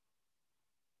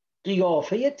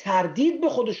قیافه تردید به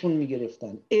خودشون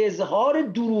میگرفتن، اظهار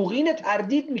دروغین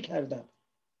تردید میکردن.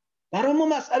 برای ما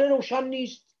مسئله روشن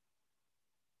نیست.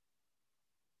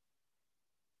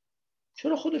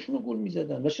 چرا خودشونو گول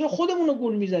میزدن و چرا خودمونو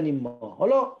گول میزنیم ما؟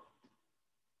 حالا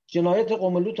جنایت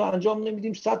قوم لوط رو انجام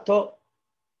نمیدیم، 100 تا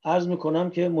عرض میکنم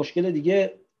که مشکل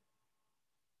دیگه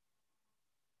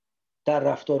در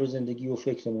رفتار و زندگی و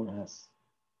فکرمون هست.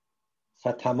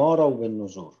 فتماروا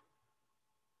بالنذر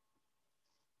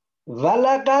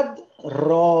ولقد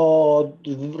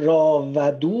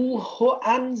راودوه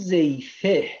عن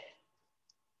ضیفه.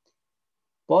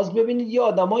 باز ببینید یه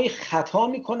آدمایی خطا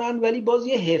میکنن ولی باز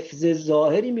یه حفظ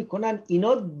ظاهری میکنن.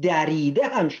 اینا دریده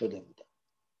هم شده بودن،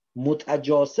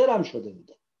 متجاسر هم شده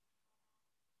بودن.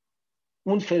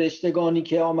 اون فرشتگانی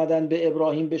که آمدن به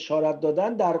ابراهیم بشارت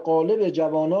دادن در قالب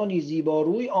جوانانی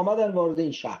زیباروی آمدن وارد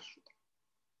این شهر شد.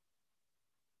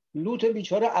 لوط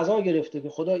بیچاره عزا گرفته که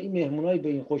خدا این مهمونای به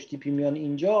این خوش تیپی میان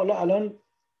اینجا، حالا الان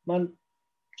من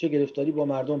چه گرفتاری با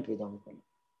مردم پیدا میکنم.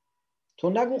 تو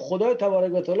نگو خدای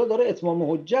تبارک و تعالی داره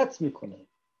اتمام حجت میکنه،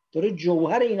 داره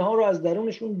جوهر اینها رو از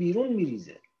درونشون بیرون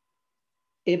میریزه.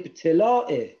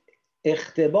 ابتلاع،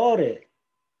 اختباره.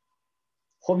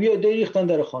 خب یه عده‌ای ریختن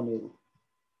در خانه رو،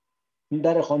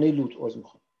 در خانه لوط. عذر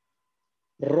میخوام.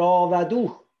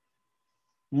 راودوه،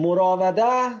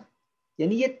 مراوده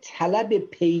یعنی یه طلب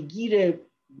پیگیر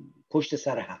پشت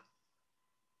سر هم.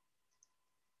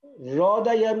 راد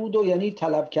یرودو یعنی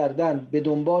طلب کردن، به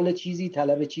دنبال چیزی،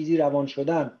 طلب چیزی، روان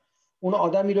شدن. اون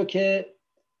آدمی رو که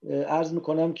عرض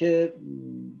میکنم که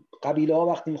قبیله ها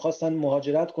وقتی میخواستن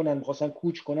مهاجرت کنن، میخواستن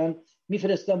کوچ کنن،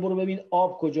 میفرستن برو ببین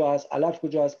آب کجا هست، علف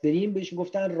کجا هست، بریم. بهش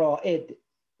گفتن رائد،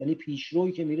 یعنی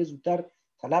پیشروی که میره زودتر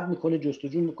طلب میکنه،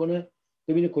 جستجو میکنه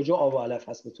ببینه کجا آب و علف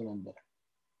هست بتونن برن.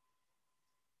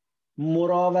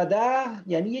 مراوده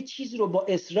یعنی یه چیز رو با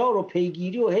اصرار و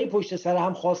پیگیری و هی پشت سر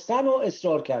هم خواستن و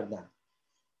اصرار کردن.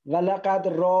 و لقد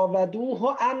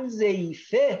راودوه عن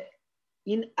ضیفه.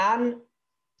 این ان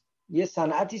یه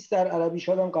صنعتی است در عربی،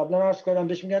 شادم قبلا عرض کردم،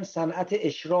 بهش میگن صنعت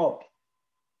اشراب.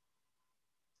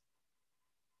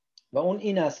 و اون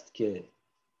این است که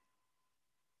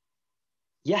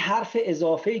یه حرف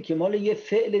اضافه‌ای که مال یه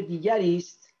فعل دیگری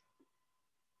است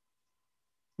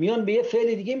میان به یه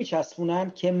فعل دیگه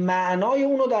میچسبونن که معنای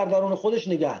اونو در درون خودش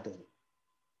نگه داره.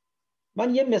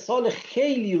 من یه مثال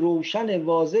خیلی روشن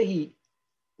واضحی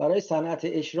برای صنعت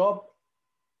اشراب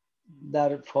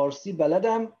در فارسی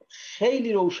بلدم،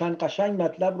 خیلی روشن قشنگ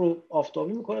مطلب رو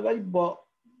آفتابی میکنه، ولی با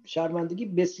شرمندگی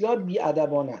بسیار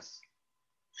بی‌ادبانه است.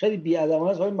 خیلی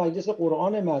بی‌ادبانه است. های مجلس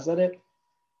قرآن، محضر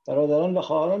برادران و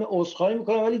خواهران، عذرخواهی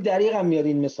میکنم ولی دریغم میاد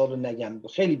این مثال رو نگم.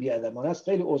 خیلی بی‌ادبانه است،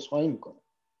 خیلی عذرخواهی میکنم.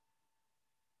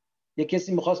 یه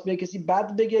کسی میخواست به کسی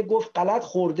بد بگه، گفت غلط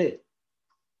خورده.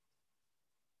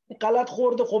 غلط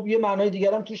خورده خب یه معنای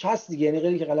دیگر هم توش هست دیگه، یعنی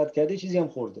غیری که غلط کرده چیزی هم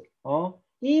خورده.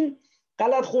 این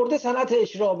غلط خورده صنعت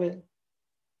اشرابه.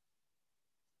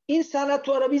 این صنعت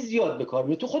تو عربی زیاد به کار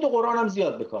میره، تو خود قرآن هم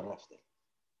زیاد به کار رفته.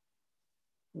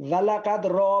 ولقد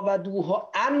راودوه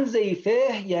عن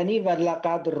ضیفه یعنی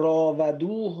ولقد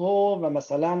راودوه و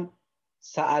مثلا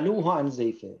سألوه عن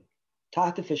ضیفه،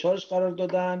 تحت فشارش قرار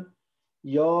دادن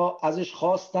یا ازش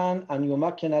خواستن ان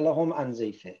یمکن لهم عن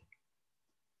ضیفه،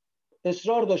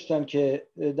 اصرار داشتن که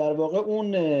در واقع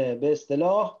اون به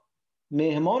اصطلاح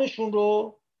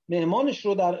مهمانش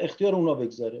رو در اختیار اونا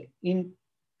بگذاره. این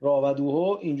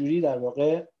راودوه اینجوری در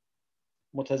واقع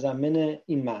متضمن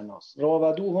این معناست.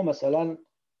 راودوه مثلا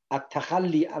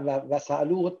التخلی و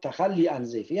سألوه التخلی عن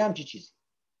ضیفه، یه همچی چیزی،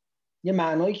 یه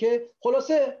معنایی که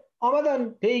خلاصه آمدن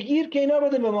پیگیر که اینا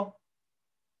بده به ما.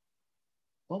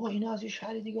 بابا اینا از یه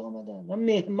شهر دیگه آمدن، من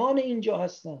مهمان اینجا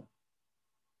هستم.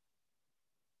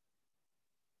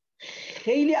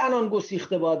 خیلی عنان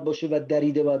گسیخته باید باشه و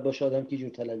دریده باید باشه آدم که جور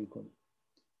طلبی کنه.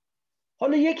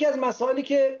 حالا یکی از مسائلی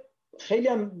که خیلی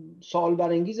هم سوال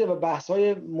برانگیزه و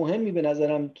بحث‌های مهمی به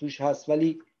نظرم توش هست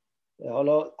ولی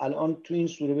حالا الان تو این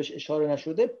سوره بهش اشاره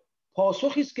نشده،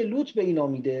 پاسخی است که لوط به اینا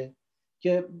میده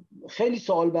که خیلی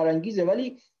سوال برانگیزه،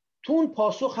 ولی تو اون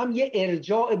پاسخ هم یه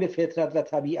ارجاع به فطرت و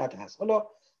طبیعت هست. حالا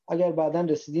اگر بعداً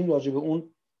رسیدیم راجع به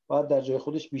اون باید در جای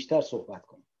خودش بیشتر صحبت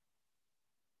کنیم.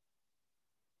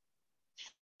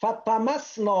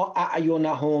 فطمسنا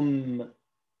اعینهم،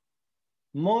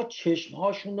 ما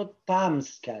چشمهاشون رو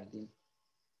طمس کردیم.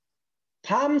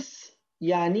 طمس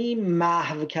یعنی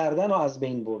محو کردن و از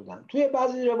بین بردن. توی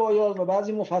بعضی روایات و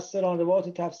بعضی مفسران روایات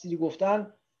تفسیری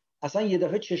گفتن اصلا یه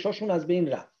دفعه چشاشون از بین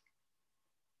رفت.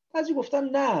 بعضی گفتن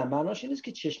نه، معناش این نیست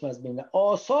که چشم از بین رفت،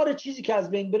 آثار چیزی که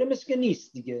از بین بره مثل که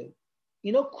نیست دیگه،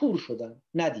 اینا کور شدن،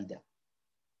 ندیدن.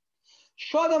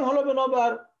 شاید هم حالا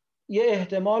بنابر یه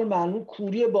احتمال معنی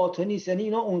کوری باطنی است، یعنی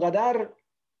اینا اونقدر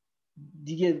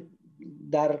دیگه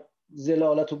در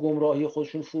ضلالت و گمراهی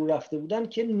خودشون فرو رفته بودن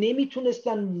که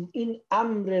نمیتونستن این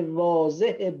امر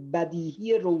واضح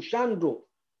بدیهی روشن رو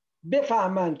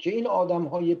بفهمن که این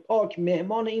آدمهای پاک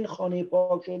مهمان این خانه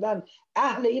پاک شدن،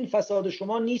 اهل این فساد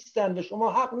شما نیستن و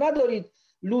شما حق ندارید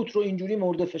لوط رو اینجوری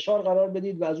مورد فشار قرار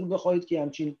بدید و از اون بخواهید که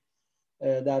همچین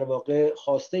در واقع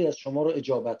خواسته از شما رو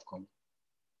اجابت کنه.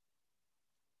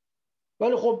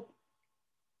 ولی خب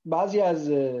بعضی از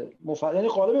یعنی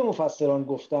غالب مفسران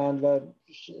گفتن و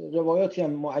روایاتی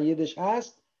هم مؤیدش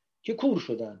هست که کور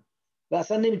شدن و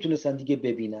اصلا نمیتونستن دیگه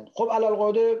ببینن. خب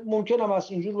علالقاعده ممکن هم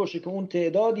است اینجور باشه که اون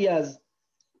تعدادی از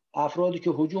افرادی که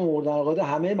هجوم آوردن، علالقاعده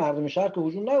همه مردم شهر که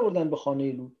هجوم نیاوردن به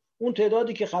خانه لوط، اون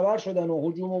تعدادی که خبر شدن و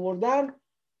هجوم آوردن،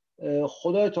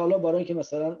 خدای تعالی برای اینکه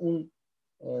مثلا اون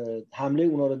حمله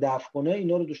اونا رو دفع کنه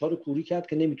اینا رو دچار کوری کرد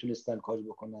که نمیتونستن کاری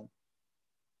بکنن.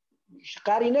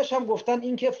 قرینش هم گفتن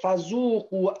این که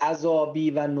فذوقوا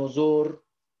عذابی و نذر،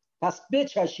 پس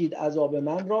بچشید عذاب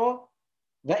من را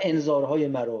و انذارهای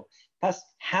مرا.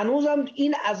 پس هنوزم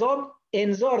این عذاب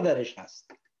انذار درش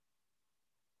هست.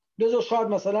 لذا شاید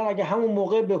مثلا اگه همون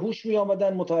موقع به هوش می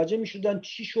آمدن، متوجه می شدن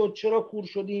چی شد، چرا کور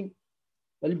شدیم.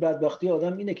 ولی بدبختی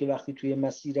آدم اینه که وقتی توی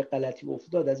مسیر غلطی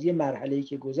افتاد، از یه مرحله‌ای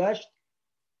که گذشت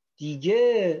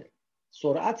دیگه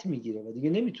سرعت میگیره و دیگه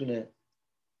نمیتونه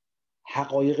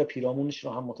حقایق پیرامونش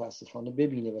رو هم متاسفانه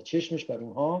ببینه و چشمش بر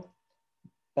اونها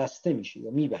بسته میشه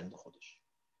یا میبنده خودش.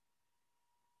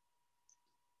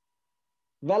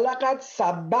 ولقد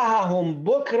صبحهم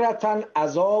بکرة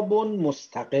عذاب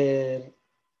مستقر.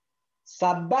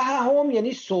 صبحهم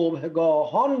یعنی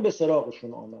صبحگاهان به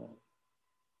سراغشون آمد.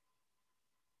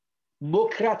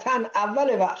 بکرتن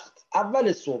اول وقت،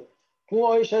 اول صبح. تو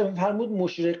آیه شریف فرمود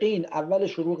مشرقین، اول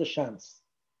شروق شمس،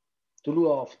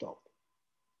 طلوع آفتاب.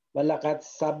 ولقد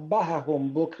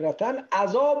صبحهم بکرة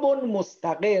عذاب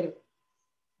مستقر.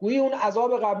 گویی اون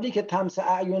عذاب قبلی که طمس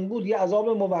اعین بود یه عذاب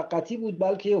موقتی بود،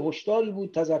 بلکه یه هشداری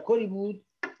بود، تذکری بود،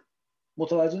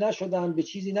 متوجه نشدن، به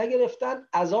چیزی نگرفتن.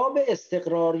 عذاب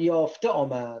استقرار یافته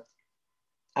آمد،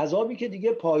 عذابی که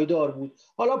دیگه پایدار بود.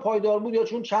 حالا پایدار بود یا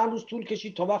چون چند روز طول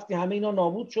کشید تا وقتی همه اینا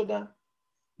نابود شدن،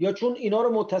 یا چون اینا رو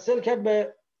متصل کرد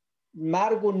به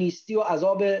مرگ و نیستی و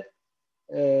عذاب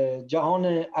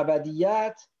جهان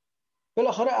ابدیت.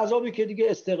 بالاخره عذابی که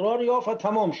دیگه استقرار یافت و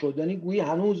تمام شد. یعنی گویی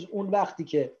هنوز اون وقتی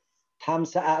که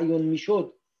طمس اعین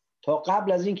میشد تا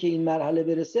قبل از این که این مرحله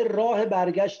برسه راه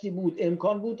برگشتی بود،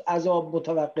 امکان بود عذاب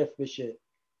متوقف بشه،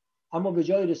 اما به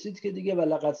جای رسید که دیگه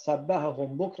ولقد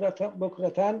صبحهم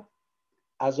بکرة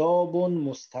عذاب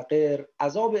مستقر،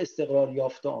 عذاب استقرار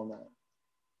یافته آمد.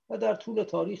 و در طول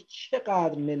تاریخ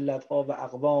چقدر ملت‌ها و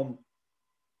اقوام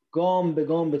گام به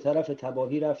گام به طرف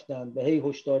تباهی رفتند و هی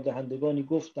هشدار دهندگانی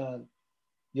گفتند،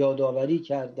 یادآوری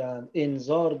کردند،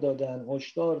 انذار دادند،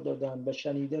 هشدار دادند و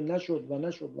شنیده نشد و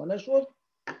نشد و نشد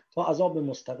تا عذاب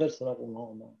مستقر سراغ اونها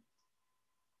آمد.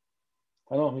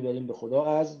 پناه میبریم به خدا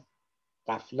از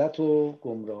غفلت و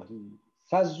گمراهی.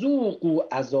 فذوقوا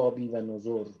عذابی و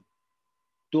نذر.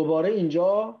 دوباره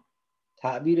اینجا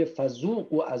تعبیر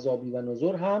فذوقوا عذابی و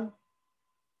نذر هم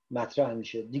مطرح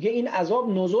میشه. دیگه این عذاب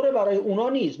نذر برای اونا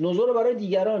نیست، نذر برای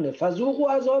دیگرانه.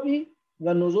 فذوقوا عذابی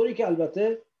و نذری که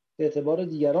البته به اعتبار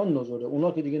دیگران نذره،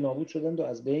 اونا که دیگه نابود شدند و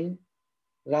از بین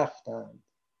رفتند.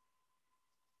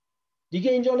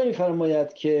 دیگه اینجا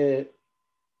نمیفرماید که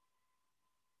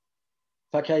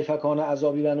فکیف کان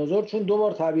عذابی و نذر، چون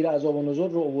دوبار تعبیر عذاب و نذر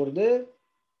رو آورده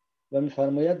و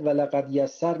میفرماید ولقد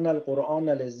یسرنا القرآن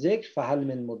للذکر فهل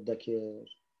من مدکر.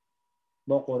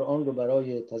 ما قرآن رو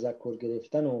برای تذکر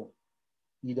گرفتن و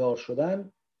بیدار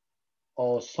شدن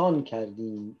آسان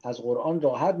کردیم. از قرآن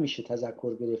راحت میشه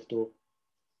تذکر گرفت و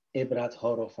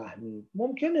عبرتها را فهمید.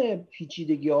 ممکنه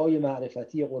پیچیدگی‌های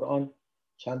معرفتی قرآن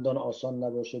چندان آسان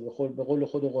نباشه، به قول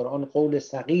خود قرآن قول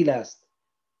ثقیل است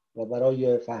و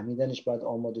برای فهمیدنش باید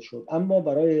آماده شد، اما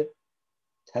برای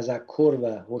تذکر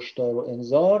و هشدار و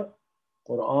انذار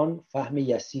قرآن فهم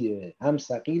یسیره، هم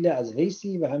ثقیل از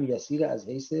حیثی و هم یسیر از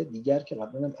حیث دیگر که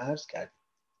قبلا هم عرض کردیم.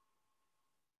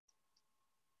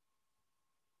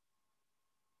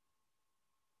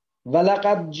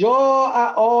 ولقد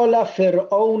جاء آل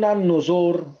فرعون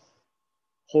النذر.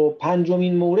 خب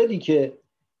پنجمین موردی که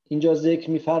اینجا ذکر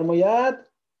می‌فرماید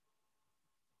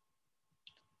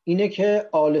اینه که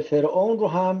آل فرعون رو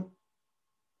هم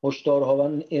هشدارها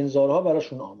و انذارها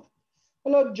براشون آمد.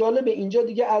 حالا جالب اینجا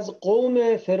دیگه از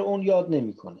قوم فرعون یاد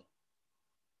نمی‌کنه.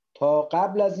 تا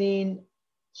قبل از این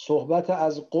صحبت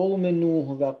از قوم نوح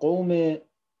و قوم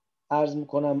عرض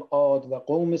میکنم عاد و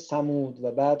قوم ثمود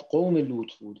و بعد قوم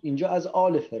لوط بود. اینجا از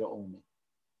آل فرعونه،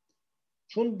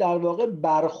 چون در واقع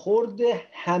برخورد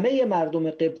همه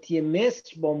مردم قبطی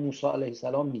مصر با موسی علیه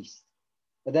السلام نیست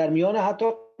و در میان حتی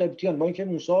قبطیان، با اینکه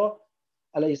موسی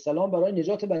علیه السلام برای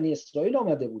نجات بنی اسرائیل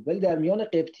آمده بود، ولی در میان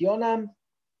قبطیان هم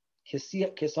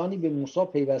کسانی به موسی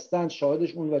پیوستند.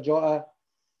 شاهدش اون و جاء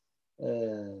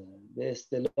به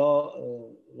اصطلاح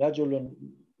رجل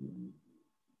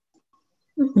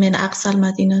من اقصى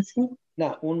المدینه.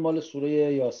 نه اون مال سوره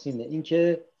یاسینه. این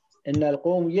که ان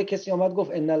القوم، یک کسی آمد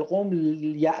گفت ان القوم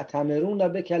یعتمرون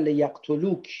بک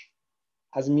لیقتلوک،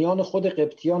 از میان خود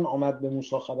قبطیان آمد به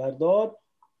موسی خبر داد.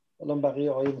 الان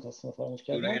بقیه آیه متاسفانه فراموش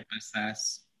کردم. سوره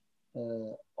قصص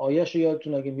آیه‌شو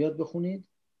یادتون اگه میاد بخونید.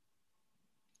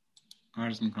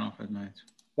 عرض میکنم خدمتتون.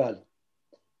 بله.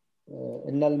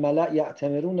 ان الملأ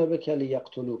یعتمرون بک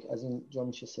لیقتلوک، از این جا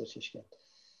میشه سرچش کرد.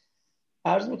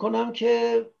 عرض میکنم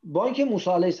که با اینکه موسی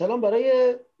علیه السلام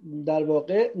برای در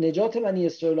واقع نجات بنی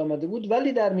اسرائیل آمده بود،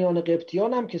 ولی در میان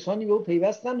قبطیان هم کسانی به او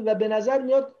پیوستند و به نظر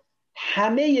میاد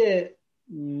همه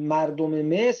مردم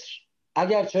مصر،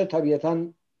 اگرچه طبیعتاً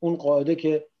اون قاعده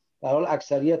که به هر حال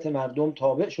اکثریت مردم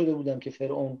تابع شده بودن که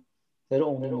فرعون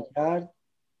میکرد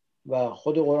و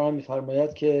خود قرآن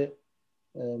میفرماید که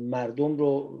مردم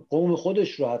رو، قوم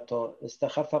خودش رو حتی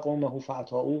استخف قومه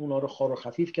فاطاعوه، اونا رو خوار و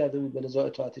خفیف کرده بود، بلذا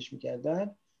اطاعتش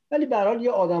میکردن. ولی به هر حال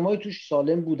یه آدمای توش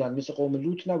سالم بودن، مثل قوم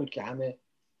لوط نبود که همه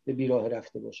به بیراه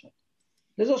رفته باشن.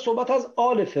 لذا صحبت از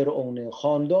آل فرعونه،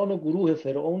 خاندان و گروه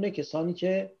فرعونه، کسانی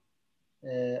که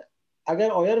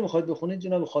اگر آیه رو میخواید بخونید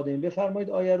جناب خادمی بفرمایید.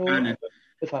 آیه رو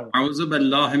بفرمایید. اعوذ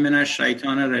بالله من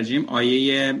الشیطان الرجیم.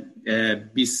 آیه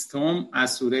 20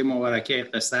 از سوره مبارکه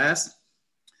قصص.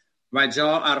 و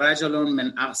جاء رجل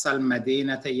من اقصى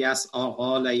المدینه یسعی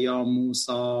قال یا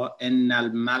موسی ان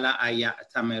الملأ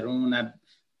یأتمرون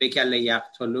بک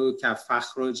لیقتلوک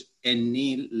فاخرج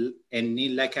انی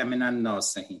لک من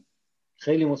الناصحین.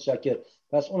 خیلی متشکرم.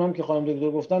 پس اونم که خانم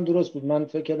دکتر گفتن درست بود، من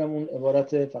فکر کردم اون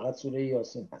عبارت فقط سوره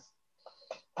یاسین هست.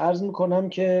 عرض میکنم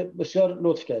که بسیار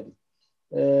لطف کردید.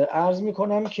 عرض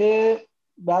میکنم که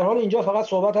به هر حال اینجا فقط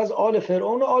صحبت از آل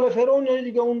فرعون. آل فرعون یعنی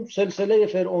دیگه اون سلسله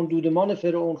فرعون، دودمان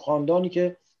فرعون، خاندانی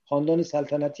که خاندان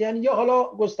سلطنتی هن، یا حالا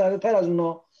گسترده تر از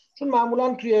اونا، چون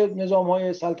معمولا توی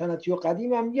نظام‌های سلطنتی و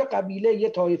قدیم هم یه قبیله، یه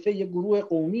طایفه، یه گروه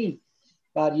قومی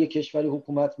بر یه کشوری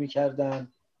حکومت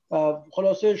میکردن و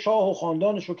خلاصه شاه و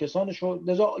خاندانش و کسانش و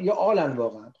لذا یا آلن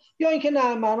واقعا، یا اینکه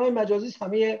نه معنای مجازی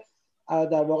همه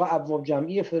در واقع ابواب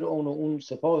جمعی فرعون و اون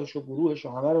سپاهش و گروهش و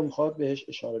همه رو میخواد بهش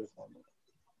اشاره بفرمایید.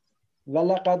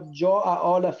 ولقد جاء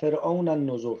آل فرعون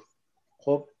النذر.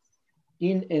 خب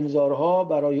این انذارها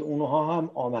برای اونها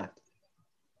هم آمد.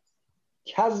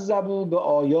 کذبوا به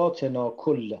آیاتنا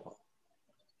کلها.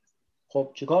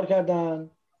 خب چیکار کردن؟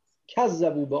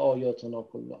 کذبوا به آیاتنا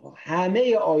کلها،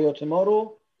 همه آیات ما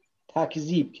رو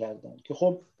تکذیب کردن. که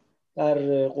خب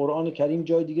در قرآن کریم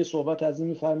جای دیگه صحبت از این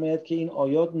میفرماید که این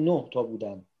آیات 9 تا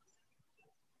بودن.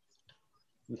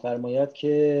 میفرماید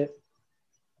که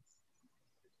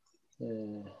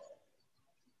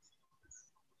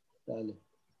بله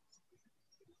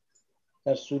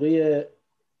در سوره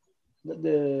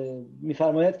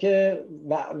میفرماید که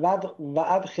و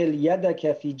ادخل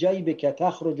یدک فی جیبک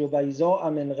تخرج بیضاء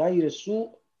من غیر سوء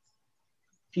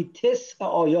فی 9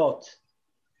 آیات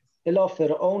الی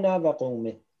فرعون و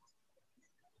قومه.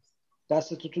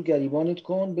 دستتو تو گریبانت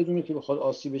کن بدون که بخواد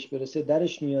آسیبش برسه،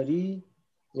 درش میاری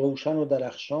روشن و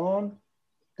درخشان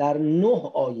در 9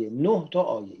 آیه، 9 تا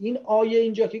آیه. این آیه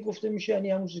اینجا که گفته میشه یعنی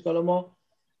همون چیزی که ما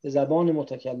به زبان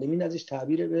متکلمین ازش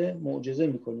تعبیر به معجزه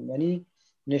میکنیم، یعنی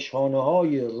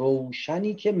نشانه‌های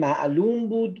روشنی که معلوم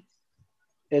بود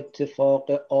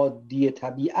اتفاق عادی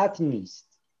طبیعت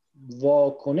نیست،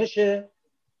 واکنش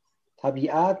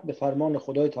طبیعت به فرمان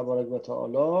خدای تبارک و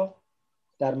تعالی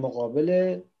در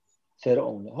مقابل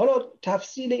فرعونه. حالا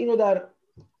تفصیل اینو در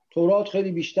تورات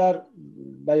خیلی بیشتر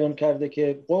بیان کرده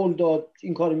که قول داد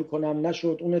این کار میکنم،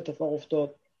 نشد، اون اتفاق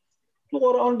افتاد. تو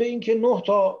قرآن به این که 9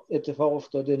 تا اتفاق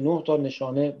افتاده، 9 تا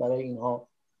نشانه برای اینها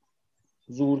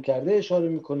ظهور کرده اشاره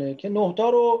میکنه که 9 تا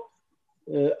رو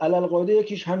علالقاعده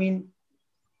یکیش همین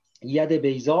ید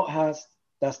بیضاء هست،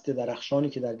 دست درخشانی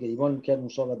که در گریبان میکرد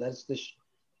موسی و دستش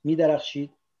میدرخشید،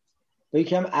 و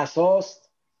یکی هم اساس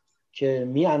که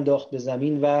میانداخت به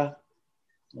زمین و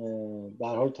به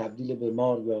هر حال تبدیل به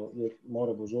مار یا یک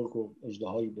مار بزرگ و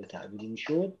اژدهایی به تعبیری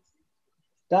میشد.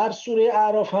 در سوره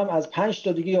اعراف هم از 5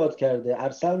 تا دیگه یاد کرده.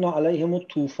 ارسلنا علیهم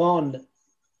الطوفان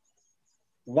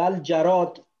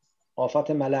والجراد،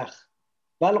 آفت ملخ،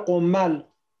 والقمل،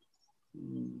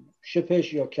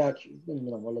 شپش یا کک،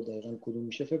 نمیدونم حالا دقیقاً کدوم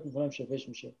میشه، فکر میکنم شپش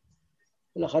میشه،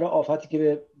 بالاخره آفتی که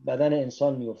به بدن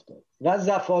انسان میافتاد، و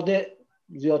زفاده،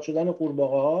 زیاد شدن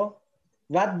قورباغه ها،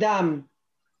 و دم.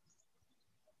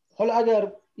 حالا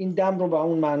اگر این دم رو به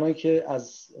اون معنایی که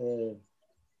از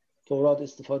تورات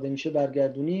استفاده میشه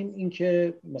برگردونیم، این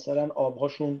که مثلا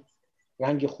آبهاشون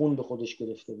رنگ خون به خودش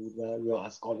گرفته بود و یا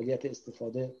از قابلیت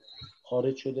استفاده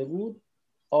خارج شده بود.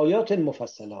 آیات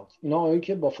مفصلات، اینا آیاتی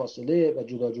که با فاصله و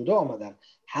جدا جدا آمدن،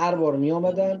 هر بار می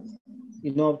آمدن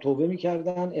اینا توبه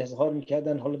میکردن، اظهار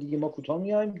میکردن حالا دیگه ما کوتاه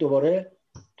میایم، دوباره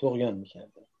طغیان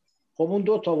میکردن. خب اون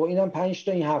 2 تا و اینم 5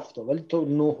 تا، این 7 تا، ولی تو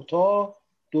 9 تا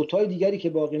 2 تای دیگری که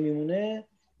باقی میمونه،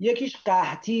 یکیش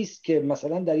قحطی است که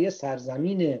مثلا در یه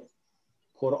سرزمین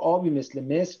پرآبی مثل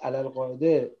مصر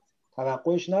علالقاعده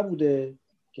توقعش نبوده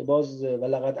که باز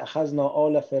ولقد اخذنا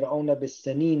آل فرعون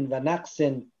بالسنین و نقص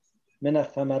من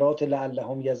الثمرات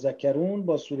لعلهم یذکرون،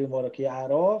 با سوره مبارکه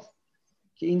اعراف،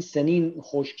 که این سنین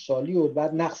خشکسالی و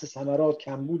بعد نقص ثمرات،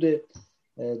 کمبود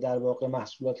در واقع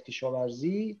محصولات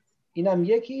کشاورزی، اینم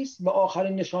یکیست. و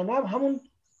آخرین نشانه هم همون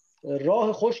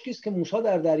راه خشکی است که موسی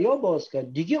در دریا باز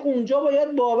کرد. دیگه اونجا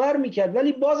باید باور میکرد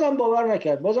ولی بازم باور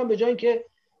نکرد، بازم به جای اینکه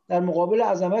در مقابل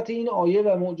عظمت این آیه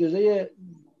و معجزه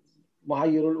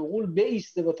محیرالعقول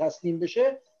بایسته و تسلیم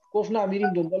بشه، گفت نه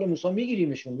میریم دنبال موسی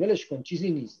میگیریمشون، ولش کن،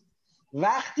 چیزی نیست.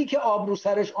 وقتی که آب رو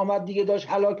سرش آمد دیگه داشت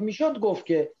هلاک میشد، گفت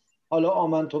که حالا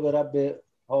آمنت به رب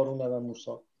هارون و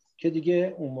موسی، که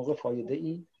دیگه اون موقع فایده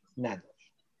ای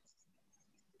نداشت.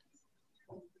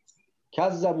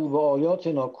 کذبوا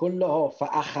بآیاتنا کلها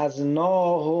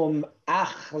فاخذناهم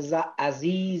اخذ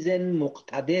عزیز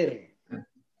مقتدر.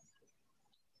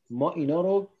 ما اینا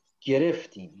رو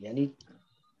گرفتیم، یعنی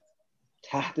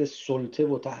تحت سلطه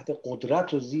و تحت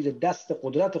قدرت و زیر دست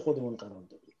قدرت خودمون قرار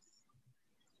دادیم،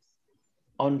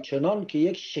 آنچنان که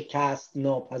یک شکست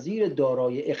ناپذیر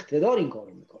دارای اقتدار این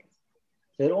کارو میکنه.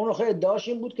 فرعون آخه ادعاش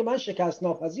این بود که من شکست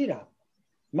ناپذیرم،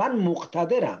 من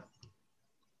مقتدرم.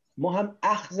 ما هم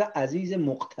اخذ عزیز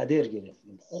مقتدر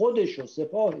گرفتیم، خودش و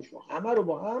سپاهش و همه رو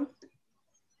با هم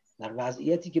در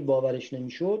وضعیتی که باورش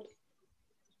نمیشد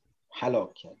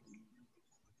هلاک کردیم.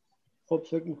 خب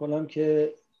فکر میکنم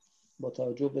که با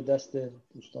توجه به دست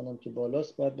دوستانم که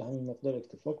بالاست باید به همین مقدار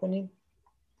اکتفا کنیم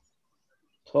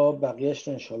تا بقیهش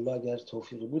رو انشالله اگر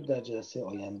توفیقی بود در جلسه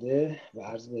آینده و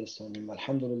عرض برسانیم.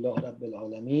 الحمدلله رب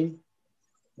العالمین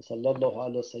و صلی الله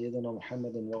علی سیدنا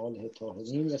محمد و آله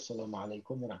الطاهرین و السلام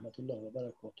علیکم و رحمت الله و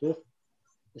برکاته.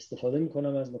 استفاده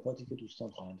میکنم از نکاتی که دوستان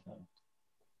خواهند فرمود.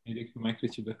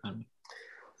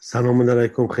 سلام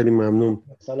علیکم، خیلی ممنون.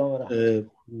 سلام و رحمت.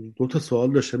 دو تا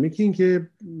سوال داشتم. یکی این که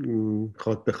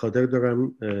به خاطر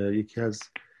دارم یکی از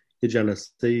یه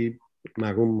جلسه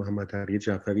مرحوم محمد تقی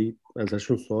جعفری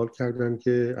ازشون سوال کردن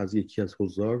که از یکی از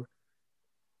حضار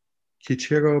که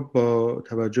چرا با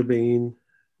توجه به این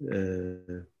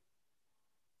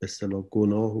به اصطلاح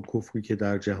گناه و کفری که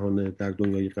در جهان در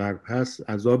دنیای غرب هست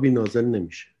عذابی نازل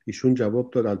نمیشه. ایشون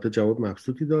جواب داد، البته جواب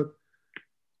مبسوطی داد.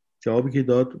 جوابی که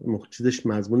داد چیزش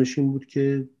مضمونش این بود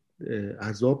که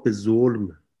عذاب به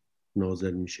ظلم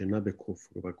نازل میشه، نه به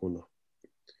کفر و گناه.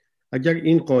 اگر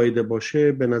این قاعده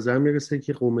باشه به نظر میرسه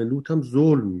که قوم لوط هم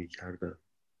ظلم میکردن،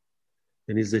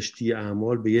 یعنی زشتی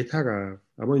اعمال به یه طرف،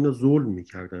 اما اینا ظلم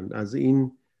میکردن. از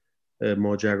این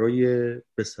ماجرای به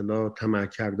اصطلاح طمع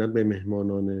کردن به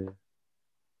مهمانان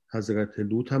حضرت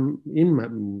لوط هم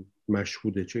این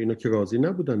مشهوده، چون اینا که راضی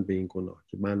نبودن به این گناه،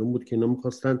 که معلوم بود که اینا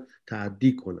میخواستن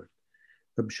تعدی کنن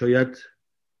و شاید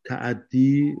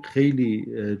تعدی خیلی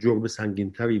جرم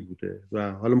سنگین‌تری بوده.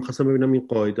 و حالا میخواستم ببینم این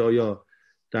قاعده آیا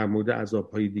در مورد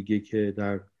عذاب‌های دیگه که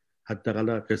در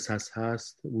حداقل قصص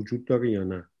هست وجود داره یا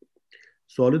نه.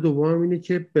 سوال دوم اینه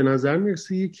که به نظر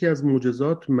میرسه یکی از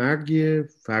معجزات مرگ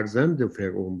فرزند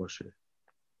فرعون باشه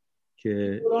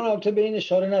که قرآن البته به این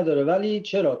اشاره نداره، ولی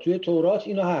چرا توی تورات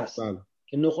اینا هست. بله.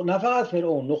 که نه فقط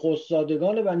فرعون،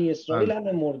 نخست‌زادگان بنی اسرائیل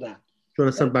هم مردن. چون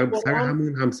اصلا بر سر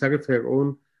همون همسر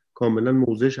فرعون کاملا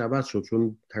موضعش عوض شد،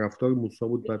 چون طرفدار موسی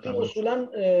بود. بعد اصولا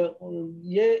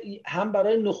هم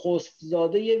برای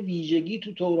نخست‌زاده یه ویژگی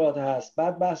تو تورات هست،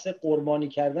 بعد بحث قربانی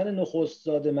کردن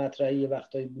نخست‌زاده مطرحی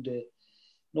وقتایی بوده.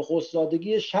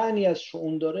 نخست‌زادگی شأنی از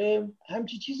شؤون داره،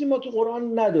 همچی چیزی ما تو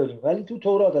قرآن نداریم ولی تو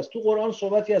تورات هست. تو قرآن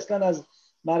صحبتی اصلا از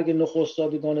مرگ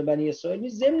نخست‌زادگان بنی اسرائیل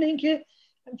نیست. ضمن اینکه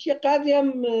همچی قدری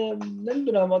هم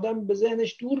نمیدونم آدم به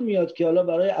ذهنش دور میاد که حالا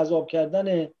برای عذاب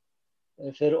کردن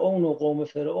فرعون و قوم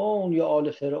فرعون یا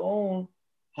آل فرعون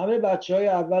همه بچه‌های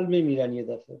اول بمیرن یه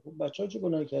دفعه. خب بچه‌ها چه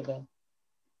گناهی کردن؟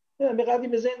 نه به قدری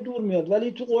به ذهن دور میاد،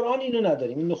 ولی تو قرآن اینو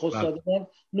نداریم. این نخست‌زادگان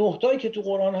 9 تایی که تو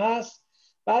قرآن هست،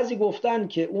 بعضی گفتن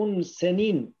که اون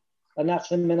سنین و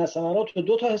نقص من الثمرات رو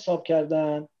 2 تا حساب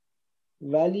کردن،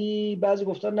 ولی بعضی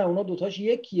گفتن نه اونا 2 تاش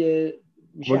یکیه،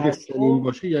 میشه 8 سنین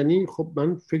باشه. یعنی خب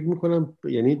من فکر میکنم،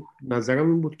 یعنی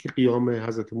نظرم این بود که قیام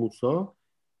حضرت موسی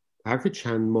حرف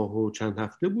چند ماه و چند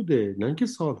هفته بوده، نه اینکه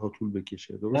سالها طول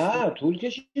بکشه. درسته؟ نه طول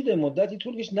کشیده، مدتی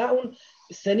طول کشید. نه اون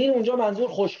سنین اونجا منظور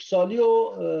خشکسالی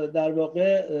و در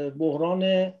واقع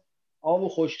بحران آب و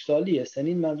خشکسالیه.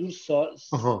 سنین منظور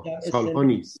سالها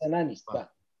نیست. سنه نیست.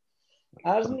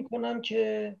 عرض میکنم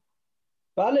که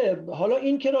بله، حالا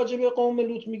این که راجع به قوم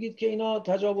لوط میگید که اینا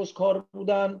تجاوزکار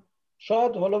بودن،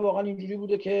 شاید حالا واقعا اینجوری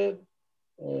بوده که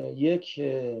یک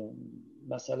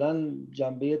مثلا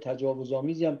جنبه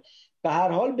تجاوزآمیزی هم. به هر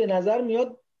حال به نظر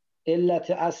میاد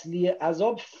علت اصلی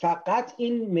عذاب فقط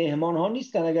این مهمان ها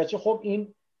نیستن، اگرچه خب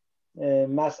این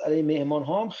مسئله مهمان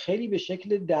ها هم خیلی به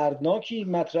شکل دردناکی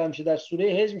مطرح میشه. در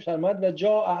سوره حج میفرماید و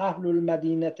جاء اهل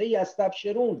المدینه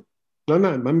یستبشرون.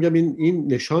 نه من میگم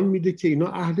این نشان میده که اینا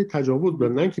اهل تجاوز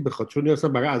بودن، نه که بخاطر چون اصلا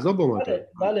برای عذاب اومدن.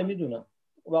 بله میدونم.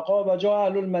 و جاء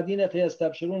اهل المدینه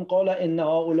یستبشرون قال ان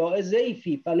هؤلاء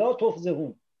ضیفی فلا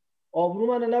تفضحون. آبرو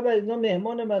من نبرید، اینا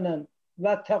مهمان منن. و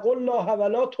اتقوا الله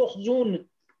ولا تخزون.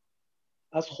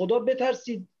 از خدا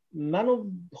بترسید، منو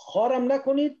خارم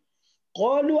نکنید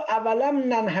قالوا اولم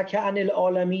ننهک عن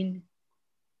العالمین،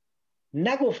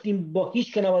 نگفتیم با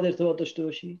هیچ که نباید ارتباط داشته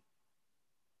باشی؟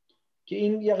 که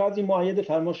این یه قضیه مؤید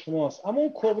فرمان شماست. اما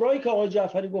اون کبرایی که آقای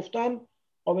جعفری گفتن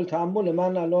قابل تأمله.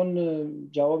 من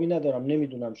الان جوابی ندارم،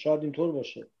 نمیدونم، شاید اینطور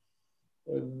باشه،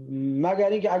 مگر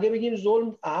اینکه اگه بگیم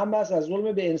ظلم اهم است از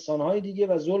ظلم به انسانهای دیگه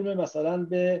و ظلم مثلا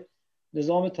به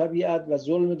نظام طبیعت و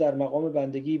ظلم در مقام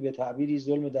بندگی، به تعبیری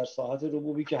ظلم در ساحت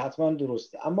ربوبی، که حتما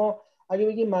درسته. اما اگه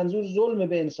بگیم منظور ظلم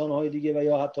به انسانهای دیگه و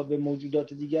یا حتی به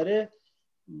موجودات دیگره،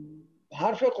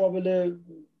 حرف قابل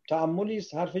تأملی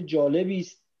است، حرف جالبی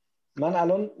است. من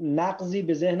الان نقضی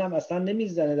به ذهنم اصلا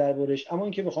نمیزنه دربارش، اما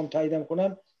اینکه بخوام تاییدم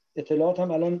کنم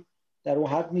اطلاعاتم الان در اون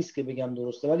حد نیست که بگم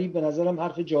درسته، ولی به نظرم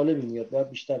حرف جالبی میاد، باید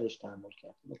بیشترش تأمل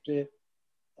کرد. نکته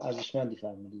ارزشمندی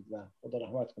فرمودید و خدا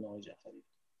رحمت کنه آقای جعفری.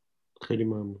 خیلی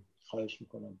ممنون. خواهش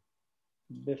میکنم،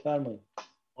 بفرمایید.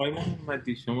 آقای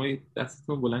محمدی شما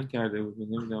دستتون بلند کرده بود،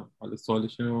 نمیدونم حالا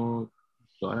سوالشون رو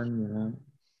دارن یا نه.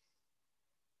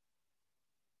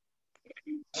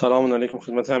 سلام علیکم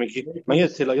خدمت همگی. من یه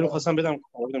اطلاعی رو خواستم بدم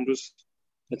امروز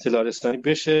اطلاع رسانی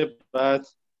بشه، بعد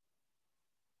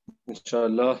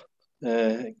انشاءالله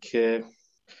که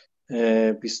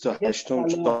 28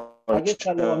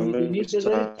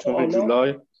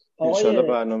 جولای انشاءالله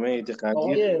برنامه عید قدیر.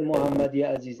 آقای محمدی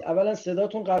عزیز، اولا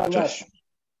صداتون قطع است،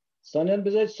 ثانیاً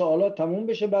بذارید سوالات تموم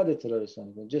بشه بعد اطلاع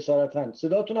رسانی کنید. جسارتاً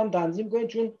صداتون هم تنظیم کنید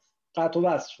چون قطع و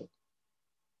وصل شد.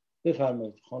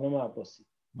 بفرمایید خانم عباسی.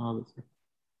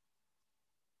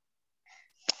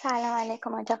 سلام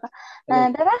علیکم آقا.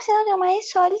 ببخشید آقا، من یه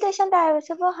سوالی داشتم در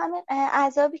رابطه با همین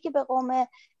عذابی که به قوم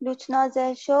لوط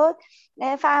نازل شد.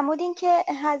 فرمودین که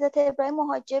حضرت ابراهیم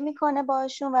مهاجره میکنه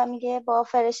باشون و میگه با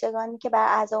فرشتگانی که بر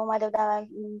عذاب اومده بودن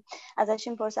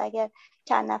ازشون پرسه اگر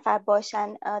چند نفر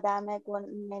باشن آدم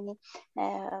یعنی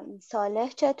صالح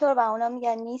چطور، و اونا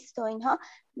میگن نیست و اینها.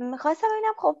 میخواستم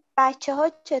ببینم خب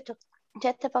بچه‌ها چطور، چه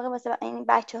اتفاقی واسه این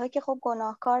بچه‌ها که خب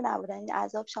گناهکار نبودن، این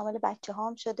عذاب شامل بچه‌ها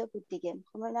هم شده بود دیگه.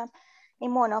 میخوام ببینم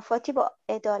این منافاتی با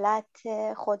عدالت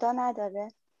خدا نداره؟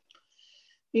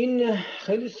 این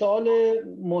خیلی سوال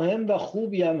مهم و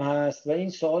خوبی هم هست و این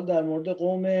سوال در مورد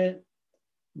قوم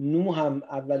نوح هم،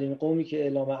 اولین قومی که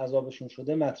اعلام عذابشون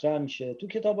شده، مطرح میشه. تو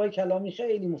کتاب‌های کلامی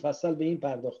خیلی مفصل به این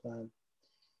پرداختن.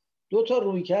 دو تا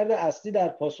رویکرد اصلی در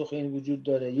پاسخ این وجود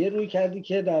داره. یه رویکردی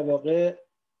که در واقع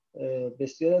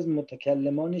بسیار از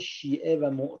متکلمان شیعه و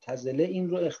معتزله این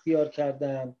رو اختیار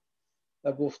کردن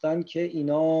و گفتن که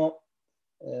اینا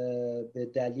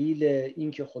به دلیل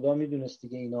اینکه خدا میدونست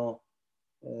دیگه اینا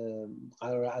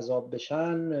قرار عذاب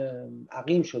بشن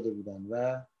عقیم شده بودن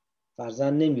و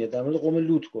فرزند نمیاد. در مورد قوم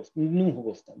لوط نوح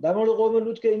گفتن. در مورد قوم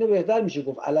لوط که اینو بهتر میشه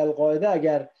گفت علالقاعده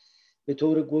اگر به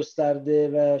طور گسترده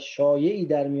و شایعی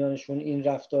در میانشون این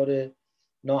رفتار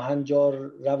ناهنجار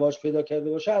رواج پیدا کرده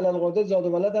باشه، علالقاعده زاد و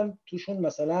ولد هم توشون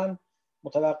مثلا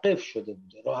متوقف شده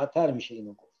بوده، راحت‌تر میشه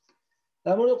اینو گفت.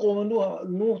 در مورد قوم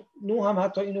نوح هم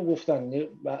حتی اینو گفتن،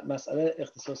 مسئله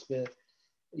اختصاص به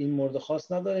این مورد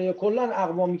خاص نداره، یا کلا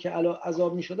اقوامی که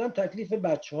عذاب میشدن تکلیف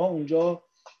بچه‌ها اونجا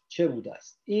چه بوده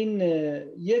است. این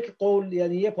یک قول،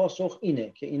 یعنی یه پاسخ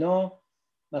اینه که اینا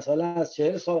مثلا از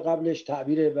 40 سال قبلش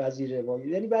تعبیر بعضی روایت،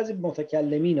 یعنی بعضی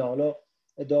متکلمین، حالا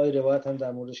ادعای روایت هم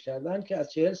در موردش کردن که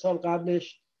از 40 سال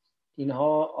قبلش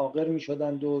اینها عاقر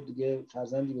میشدند و دیگه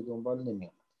فرزندی به دنبال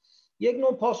نمیآمد. یک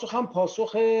نوع پاسخ هم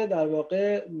پاسخ در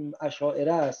واقع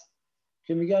اشاعره است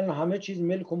که میگن همه چیز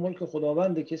ملک و ملک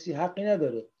خداونده، کسی حقی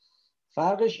نداره.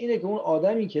 فرقش اینه که اون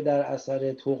آدمی که در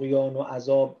اثر طغیان و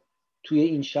عذاب توی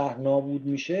این شهر نابود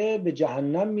میشه به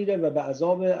جهنم میره و به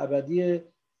عذاب ابدی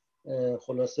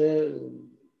خلاصه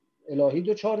الهی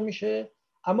دچار میشه.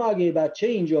 اما اگه بچه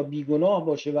اینجا بیگناه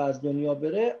باشه و از دنیا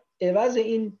بره، عوض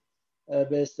این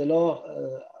به اصطلاح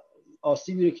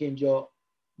آسیبی رو که اینجا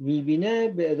میبینه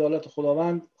به عدالت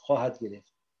خداوند خواهد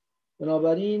گرفت.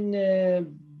 بنابراین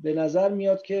به نظر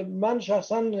میاد که من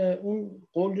شخصا اون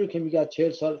قول رو که میگه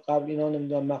 40 سال قبل اینا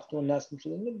نمیدونم مقتول نسل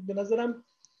میشدن، به نظرم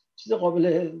چیز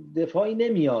قابل دفاعی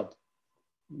نمیاد.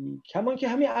 کمان که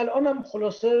همین الان هم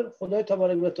خلاصه خدای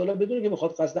تبارک و تعالی بدونه که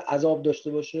بخواد قصد عذاب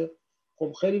داشته باشه،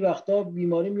 خب خیلی وقتا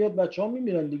بیماری میاد بچه‌ها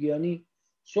میمیرن دیگه، یعنی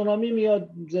سونامی میاد،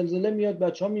 زلزله میاد،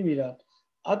 بچه‌ها میمیرن،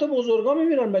 حتی بزرگا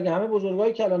میمیرن. مگه همه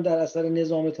بزرگایی که الان در اثر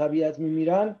نظام طبیعت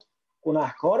میمیرن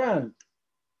گناهکارن؟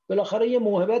 بالاخره یه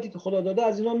موهبتی که خدا داده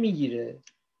از اینا میگیره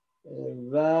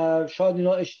و شاید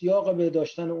اینا اشتیاق به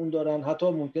داشتن اون دارن، حتی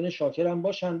ممکنه شاکرم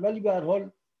باشن، ولی به هر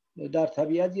حال در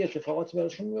طبیعت یه اتفاقاتی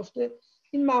براشون میفته.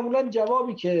 این معمولا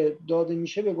جوابی که داده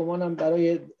میشه به گمانم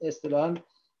برای اصطلاحاً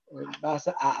بحث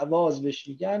اعواز بهش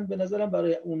میگن، به نظرم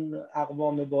برای اون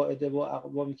اقوام باعده و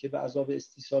اقوامی که به عذاب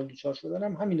استیصال دچار شدن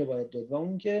هم همینو باید داد، و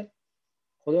اون که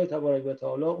خدای تبارک و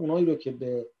تعالی اونایی رو که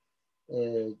به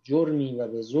جرمی و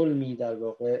به ظلمی در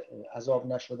واقع عذاب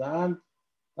نشده‌اند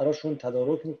براشون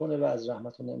تدارک میکنه و از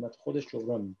رحمت و نعمت خودش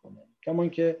جبران میکنه، کما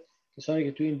که کسانی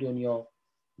که تو این دنیا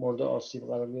مورد آسیب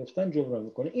قرار گرفتن جبران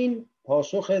میکنه. این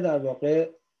پاسخ در واقع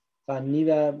فنی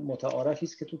و متعارفی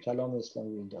است که تو کلام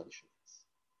اسلامی این داده شده است.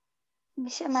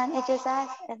 میشه من اجازه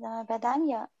است ادامه بدم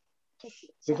یا کسی؟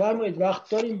 بفرمایید،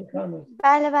 وقت داریم، بفرمایید.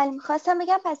 بله میخواستم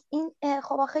بگم پس این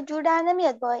خب آخه جور در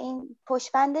نمیاد با این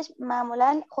پشتبندش.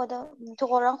 معمولا تو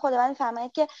قرآن خداوند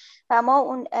میفرماید که و ما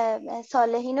اون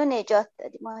صالحین رو نجات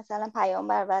دادیم، ما مثلا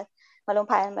پیامبر و حالا اون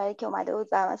پیامبری که اومده بود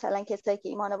و مثلا کسایی که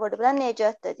ایمان آورده بودن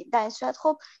نجات دادیم. در این صورت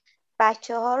خب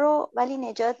بچه ها رو ولی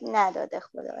نجات نداده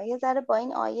خدا. یه ذره با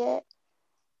این آیه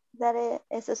ذره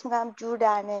احساس میکنم جور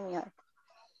در نمیاد.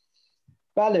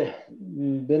 بله،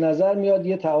 به نظر میاد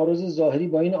یه تعارض ظاهری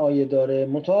با این آیه داره.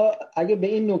 منتها اگه به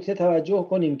این نکته توجه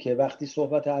کنیم که وقتی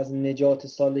صحبت از نجات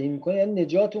صالحین میکنه یعنی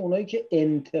نجات اونایی که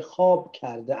انتخاب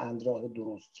کرده اند راه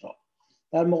درست را،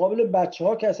 در مقابل بچه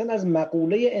ها که اصلا از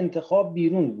مقوله انتخاب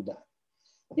بیرون بودن.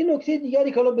 یه نکته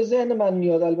دیگری که حالا به ذهن من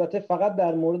میاد، البته فقط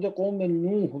در مورد قوم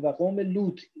نوح و قوم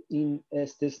لوط این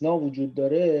استثناء وجود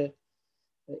داره،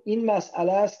 این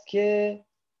مسئله است که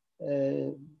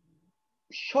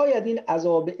شاید این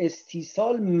عذاب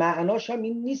استیصال معناش هم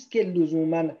این نیست که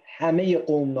لزوما همه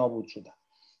قوم نابود شدن.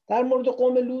 در مورد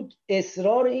قوم لوط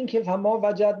اصرار این که فما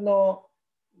وجدنا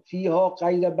فیها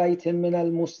غیر بیت من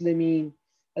المسلمین،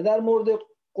 و در مورد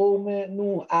قوم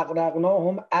نوح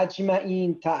اغرقناهم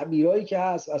اجمعین، تعبیرایی که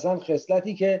هست، اصلا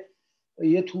خصلتی که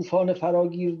یه طوفان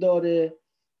فراگیر داره،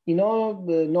 اینا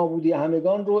نابودی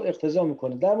همگان رو اقتضا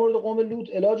میکنه. در مورد قوم لوط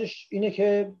علاجش اینه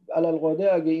که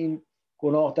علالقاعده اگه این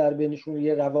گناه در بینشون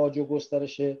یه رواج و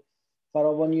گسترش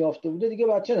فراوانی یافته بوده دیگه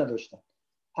بچه نداشتن.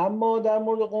 اما در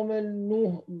مورد قوم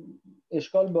نوح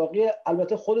اشکال باقیه.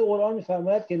 البته خود قرآن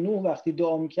میفرماید که نوح وقتی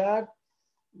دعا میکرد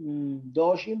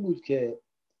دعاش این بود که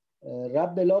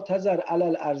رب لا تذر علی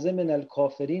الارض من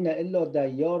الکافرین الا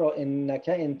دیارا انک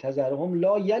انتظرهم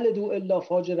لا یلدوا الا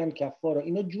فاجرا کفارا.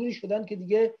 اینا جوری شدن که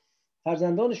دیگه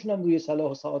فرزندانشون هم روی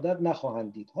صلاح و سعادت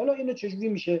نخواهند دید. حالا اینو چجوری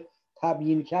میشه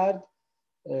تبیین کرد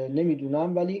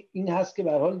نمیدونم، ولی این هست که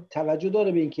به هر حال توجه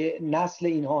داره به اینکه نسل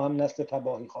اینها هم نسل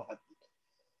تباهی خواهد بود.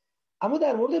 اما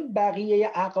در مورد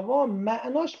بقیه اقوام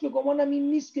معناش به گمانم این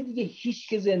نیست که دیگه هیچ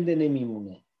که زنده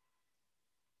نمیمونه،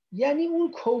 یعنی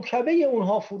اون کوکبه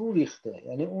اونها فرو ریخته،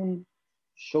 یعنی اون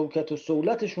شوکت و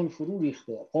سولتشون فرو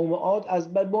ریخته. قوم عاد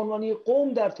از به عنوان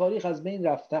قوم در تاریخ از بین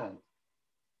رفتن.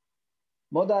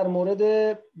 ما در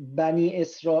مورد بنی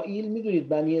اسرائیل میدونید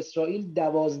بنی اسرائیل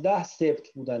 12 سبت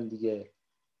بودن دیگه.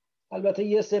 البته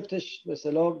یه سبتش به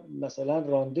اصطلاح مثلا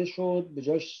رانده شد، به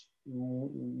جاش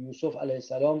یوسف علیه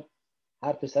السلام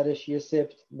هر پسرش یه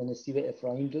سبت منسیب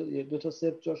افرایم دو تا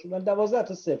سبت جا شد، 12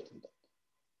 تا سبت بودن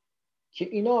که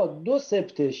اینا 2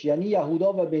 سبتش یعنی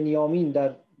یهودا و بنیامین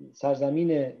در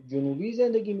سرزمین جنوبی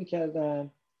زندگی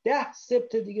میکردن، 10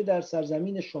 سبت دیگه در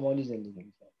سرزمین شمالی زندگی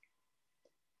میکردن.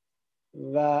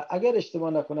 و اگر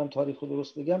اشتباه نکنم تاریخ رو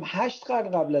درست بگم 8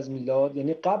 قرن قبل از میلاد،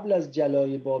 یعنی قبل از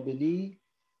جلای بابلی،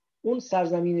 اون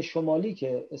سرزمین شمالی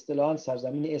که اصطلاحاً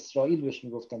سرزمین اسرائیل بهش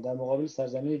میگفتن در مقابل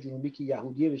سرزمین جنوبی که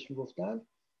یهودیه بهش میگفتن،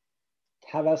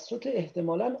 توسط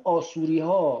احتمالاً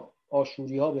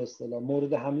آشوری‌ها به اصطلاح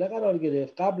مورد حمله قرار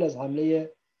گرفت. قبل از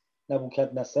حمله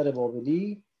نبوکدنصر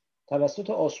بابلی توسط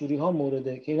آشوری‌ها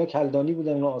مورد که اینا کلدانی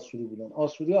بودن اونا آشوری بودن،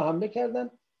 آشوری‌ها حمله کردن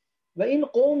و این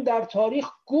قوم در تاریخ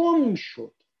گم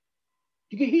شد.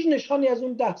 دیگه هیچ نشانی از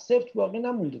اون 10 سبت باقی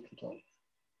نمونده تو تاریخ،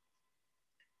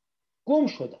 گم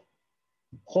شدن.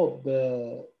 خب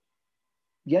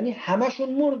یعنی همشون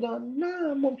مردن؟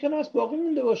 نه، ممکن است باقی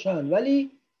مونده باشن،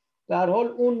 ولی در حال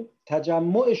اون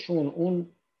تجمعشون، اون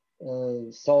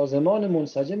سازمان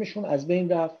منسجمشون از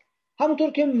بین رفت.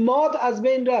 همونطور که ماد از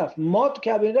بین رفت. ماد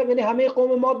که بین رفت یعنی همه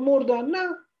قوم ماد مردن؟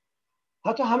 نه،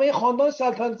 حتی همه خاندان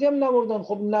سلطنتی هم نمردن.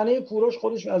 خب ننه کوروش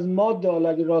خودش از ماد، حالا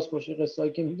اگه راست باشه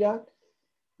قصه‌ای که میگن،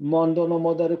 ماندانا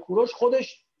مادر کوروش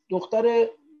خودش دختر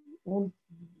اون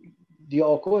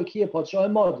دیاکو کیه، پادشاه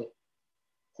ماده.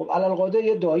 خب علالقاعده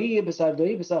یه دایی، یه پسر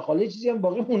دایی، پسر خاله، چیزی هم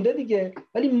باقی مونده دیگه،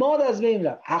 ولی ماد از بین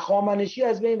رفت، هخامنشی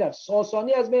از بین رفت،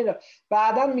 ساسانی از بین رفت.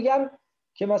 بعداً میگن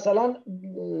که مثلا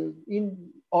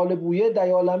این آل بویه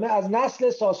دیالمه از نسل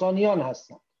ساسانیان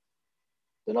هستن.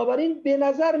 بنابراین به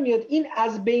نظر میاد این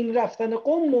از بین رفتن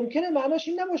قوم ممکنه معناش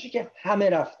این نباشه که همه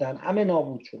رفتن، همه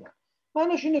نابود شدن.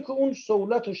 معناش اینه که اون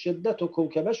سهولت و شدت و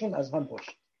کوکبشون از هم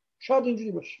باشه. شاید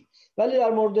اینجوری باشه. ولی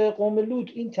در مورد قوم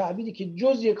لوط این تعبیری که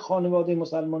جز یک خانواده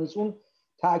مسلمان است، اون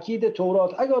تأکید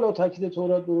تورات، اگه حالا تأکید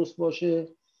تورات درست باشه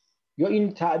یا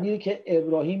این تعبیری که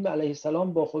ابراهیم علیه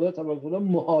السلام با خدا تبارک و تعالی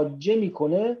محاجه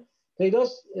میکنه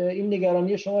پیداست. این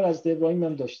نگرانی شما رو از ابراهیم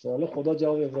هم داشته، حالا خدا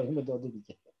جواب ابراهیم رو داده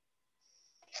دیگه.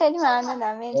 خیلی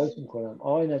ممنونم. مرسی میکنم.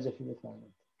 آقای نجفی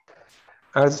بفرمایید.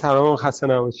 عرض سلام و خسته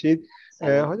نباشید.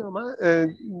 حالا من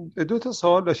دو تا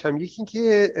سوال داشتم. یکی این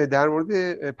که در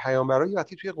مورد پیامبران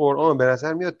وقتی توی قرآن به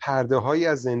نظر میاد پرده هایی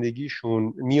از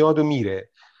زندگیشون میاد و میره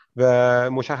و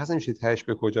مشخص نمیشه تهش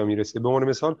به کجا میرسه. به عنوان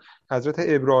مثال حضرت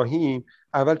ابراهیم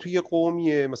اول توی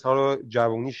قومیه، مثلا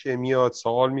جوونیشه، میاد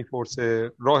سوال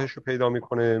میپرسه، راهش رو پیدا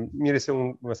میکنه، میرسه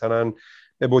اون مثلا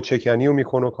بت‌شکنی رو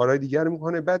میکنه و کارهای دیگر رو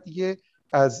میکنه. بعد دیگه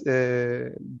از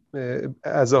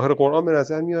ظاهر قرآن به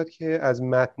نظر میاد که از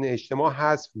متن اجتماع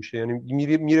حذف میشه،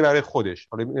 یعنی میره برای خودش،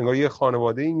 حالا انگار یه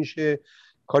خانواده‌ای میشه،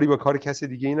 کاری با کار کس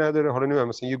دیگه ای نداره، حالا نمیدونم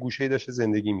مثلا یه گوشه‌ای داشته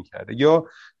زندگی میکرده. یا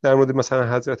در مورد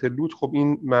مثلا حضرت لوط، خب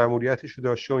این مأموریتش رو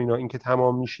داشته و اینا، این که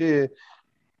تمام میشه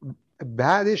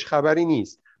بعدش خبری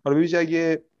نیست. حالا ببینید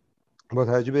اگه با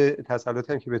توجه به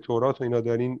تسلطی هم که به تورات و اینا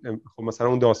دارین، خب مثلا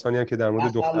اون داستانی هم که در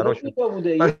مورد دختراش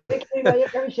بوده یه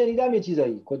کمی شنیدم یه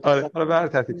چیزایی. آره حالا به هر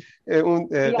ترتیب اون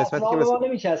قسمتی که مثلا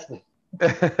نمیچسبه.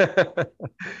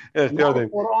 اختیار داریم.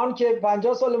 قرآن که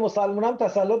 50 سال مسلمانم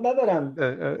تسلط ندارم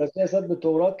نسبت به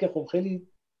تورات که خب خیلی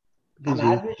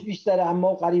حجمش بیشتره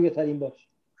اما غریبه ترین باشه.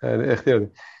 اختیار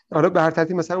داریم. حالا به هر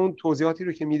ترتیب مثلا اون توضیحاتی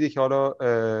رو که میده که حالا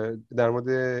در مورد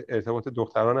ارتباط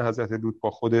دختران حضرت لوط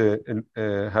با خود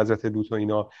حضرت لوط و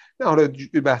اینا، نه حالا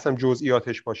بحثم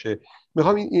جزئیاتش باشه،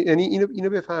 میخوام یعنی اینو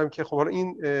بفهم که خب حالا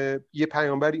این یه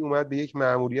پیامبری اومد به یک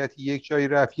مأموریتی، یک جایی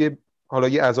رفت، حالا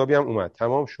یه عذابی هم اومد،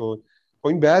 تمام شد. خب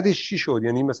این بعدش چی شد؟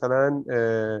 یعنی مثلا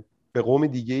به قوم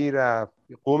دیگه‌ای رفت،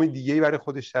 قوم دیگه‌ای برای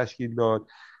خودش تشکیل داد.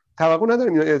 توقع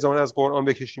ندارم اینو الزاما از قرآن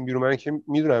بکشیم بیرون، من که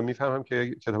میدونم میفهمم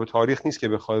که کتاب تاریخ نیست که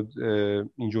بخواد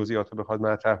این جزئیات رو بخواد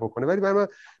مطرح بکنه، ولی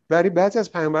برای بعضی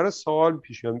از پیامبران سوال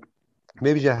پیش میاد،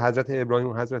 به ویژه حضرت ابراهیم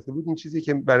و حضرت لوط. این چیزی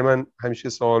که برای من همیشه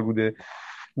سوال بوده.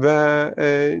 و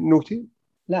نکته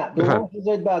نه دوم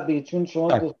چیزایی بعد بگید، چون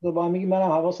شما دوستا با هم میگی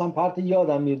منم حواسم پرت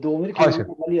یادم میره، دومی که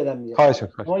اولی یادم میره.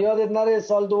 ما یادت نره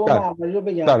سال دوم اولی رو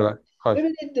بگم.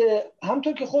 ببینید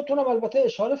همونطور که خودتونم البته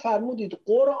اشاره فرمودید،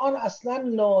 قرآن اصلا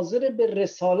ناظر به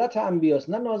رسالت انبیاست،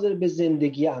 نه ناظر به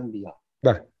زندگی انبیا.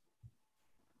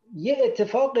 یه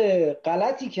اتفاق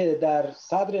غلطی که در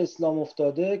صدر اسلام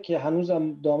افتاده که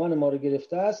هنوزم دامن ما رو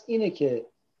گرفته است اینه که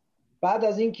بعد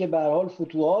از این که به هر حال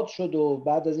فتوحات شد و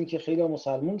بعد از این که خیلی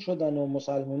مسلمون شدن و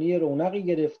مسلمونی رونقی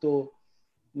گرفت و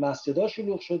مسجدها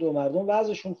شلوغ شد و مردم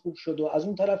وضعشون خوب شد و از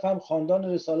اون طرف هم خاندان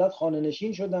رسالت خانه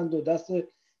نشین شدند و دست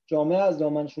جامعه از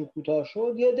دامنشون کوتاه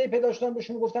شد، یه عده پیدا شدن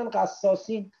بهشون گفتن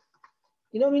قصاصین.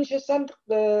 اینا می‌نشستن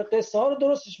قصه ها رو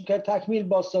درستش می‌کرد، تکمیل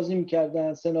بازسازی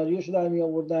می‌کردن، سناریوشو در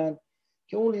می‌آوردن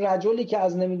که اون رجلی که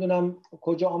از نمیدونم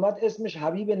کجا آمد اسمش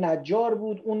حبیب نجار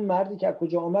بود، اون مردی که از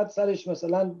کجا آمد سرش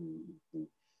مثلا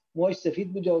موهاش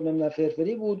سفید بود یا نمیدونم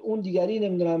فرفری بود، اون دیگری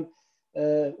نمیدونم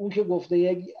اون که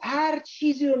گفته هر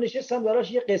چیزی رو نشستن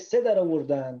براش یه قصه در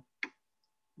آوردن،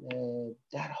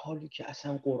 در حالی که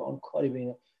اصلا قرآن کاری به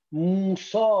اینا.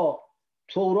 موسی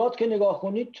تورات که نگاه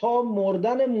کنید تا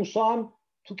مردن موسی هم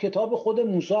تو کتاب خود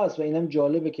موسی هست و اینم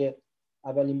جالبه که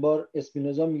اولین بار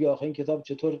اسپینوزا میگه آخه این کتاب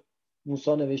چطور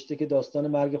موسی نوشته که داستان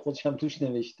مرگ خودش هم توش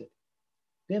نوشته.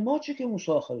 به ما چه که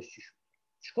موسی آخرش چی شد؟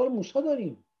 چیکار موسی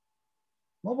داریم؟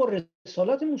 ما با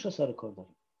رسالت موسی سر کار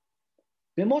داریم.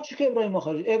 به ما چه که ابراهیم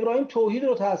آخرش؟ ابراهیم توحید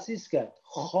رو تأسیس کرد،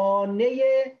 خانه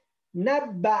نه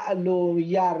بعل و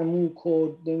یرموک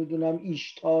و نمیدونم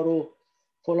ایشتار و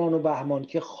فلان و بهمان،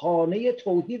 که خانه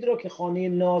توحید رو که خانه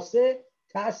ناسه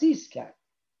تأسیس کرد،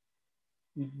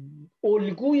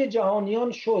 الگوی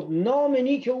جهانیان شد، نام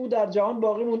نیک او در جهان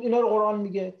باقی موند. اینا رو قرآن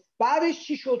میگه. بعدش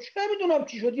چی شد؟ چه میدونم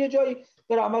چی شد، یه جایی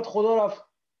به رحمت خدا رفت،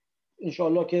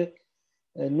 انشالله که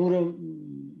نور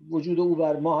وجود او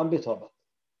بر ما هم بتابد.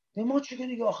 به ما چه که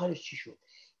دیگه آخرش چی شد؟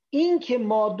 این که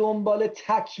ما دنبال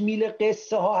تکمیل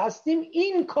قصه ها هستیم،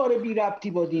 این کار بی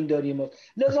ربطی با دین داریم.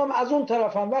 لذا از اون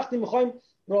طرف هم وقتی میخوایم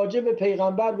راجع به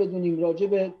پیغمبر بدونیم، راجع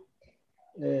به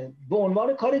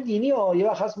عنوان کار دینی یه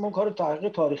وقت هست ما کار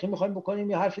تحقیق تاریخی میخوایم بکنیم،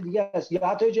 یا حرف دیگه هست، یا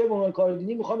حتی جای به عنوان کار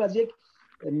دینی میخوایم از یک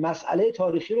مسئله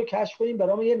تاریخی رو کشف کنیم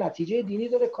برای یه نتیجه دینی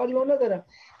داره، کاری اون ندارم.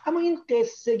 اما این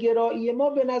قصه گرایی ما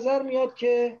به نظر میاد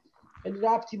که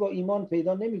ربطی با ایمان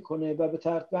پیدا نمیکنه و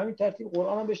به همین ترتیب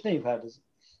قرآن هم بهش نمیپردازه.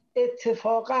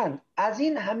 اتفاقا از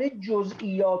این همه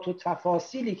جزئیات و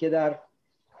تفاصیلی که در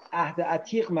عهد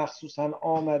عتیق مخصوصا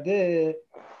آمده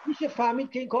میشه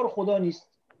فهمید که این کار خدا نیست.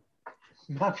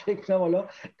 من فکر کنم حالا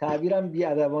تعبیرم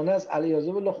بی‌ادبانه است، علیاذ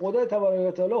بالله خدا تبارک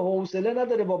و تعالی حوصله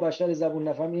نداره با بشر زبون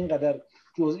نفهم اینقدر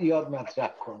جزئیات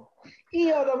مطرح کنه.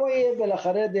 این آدمای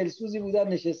بالاخره دلسوزی بودن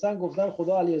نشستن گفتن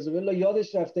خدا علیاذ بالله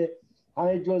یادش رفته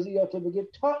همه جزئیاتو بگه،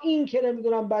 تا این که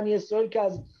نمیدونم بنی اسرائیل که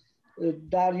از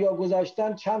دریا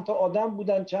گذشتن چند تا آدم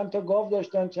بودن، چند تا گاو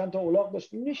داشتن، چند تا الاغ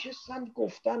داشتن، نشستن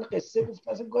گفتن قصه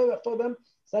گفتن. اصلا گاهی وقتا آدم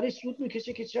سرش سود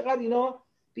میکشه که چقدر اینا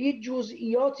به یه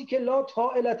جزئیاتی که لا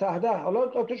طائل تحته، حالا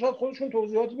تو شاید خودشون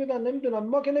توضیحاتی بدن نمیدونم،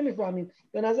 ما که نمیفهمیم،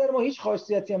 به نظر ما هیچ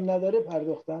خاصیتی هم نداره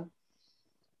پرداختن.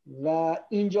 و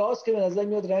اینجاست که به نظر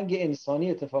میاد رنگ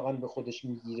انسانی اتفاقا به خودش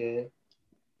میگیره.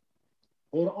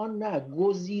 قرآن نه،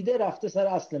 گزیده رفته سر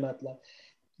اصل مطلب.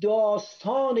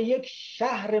 داستان یک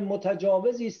شهر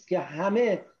متجاوزی است که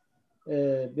همه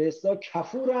به اصطلاح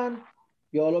کفورن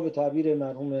یا حالا به تعبیر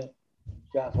مرحوم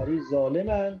جعفری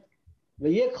ظالمن و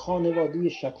یک خانواده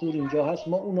شکور اینجا هست،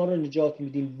 ما اونا رو نجات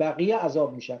میدیم، بقیه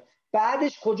عذاب میشن.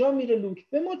 بعدش کجا میره لوط؟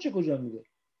 به ما چه کجا میره؟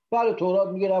 بله تورات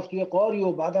میگه رفت توی قاری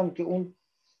و بعدم که اون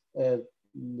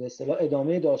به اصطلاح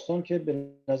ادامه داستان که به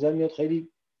نظر میاد خیلی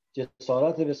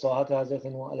جسارت به ساحت حضرت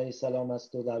نوح علیه السلام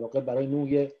است و در واقع برای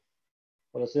نوح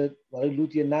خلاصه برای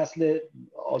لوط یه نسل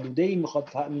آلوده‌ای میخواد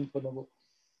تأمین کنه. و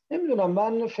نمیدونم،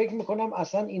 من فکر میکنم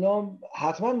اصلا اینا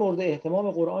حتما مورد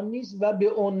اهتمام قرآن نیست و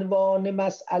به عنوان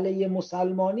مسئله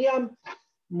مسلمانی هم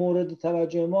مورد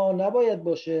توجه ما نباید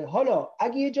باشه. حالا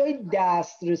اگه یه جای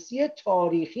دسترسی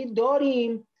تاریخی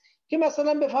داریم که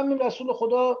مثلا بفهمیم رسول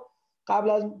خدا قبل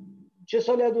از چه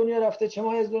سالی از دنیا رفته، چه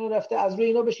ماهی از دنیا رفته، از روی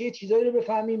اینا بشه یه چیزایی رو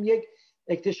بفهمیم، یک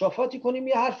اکتشافاتی کنیم،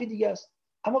 یه حرفی دیگه است.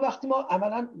 اما وقتی ما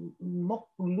عملاً ما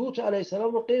لوط علیه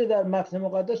السلام رو غیر در متن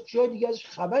مقدس جای دیگه ازش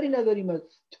خبری نداریم، از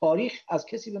تاریخ از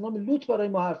کسی به نام لوط برای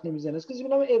ما حرف نمیزنه، از کسی به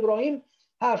نام ابراهیم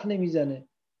حرف نمیزنه،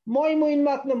 ما این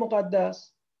متن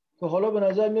مقدس که حالا به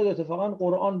نظر میاد اتفاقاً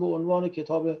قرآن به عنوان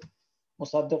کتاب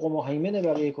مصدق و مهیمن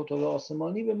بقیه کتب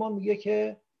آسمانی به ما میگه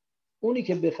که اونی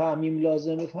که بفهمیم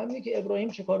لازم بفهمیم که ابراهیم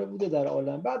چه کاره بوده در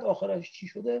عالم، بعد آخرش چی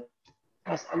شده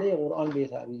مسئله قرآن به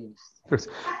تعبیری نیست.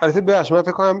 البته بخش من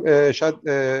فکر کنم شاید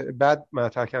بعد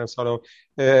مطرح کردم سلام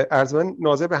عرض من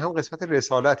ناظر به هم قسمت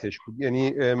رسالتش بود،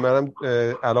 یعنی منم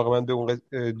علاقه‌مند به اون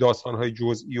داستان‌های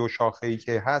جزئی و شاخه‌ای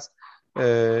که هست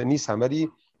نیستم، ولی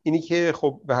اینی که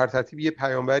خب به هر ترتیب یه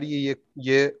پیامبری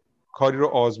یه کاری رو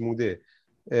آزموده،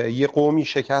 یه قومی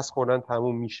شکست خوردن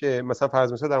تموم میشه، مثلا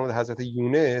فرض مثال در مورد حضرت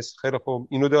یونس خیلی خوب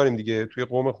اینو داریم دیگه توی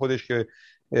قوم خودش که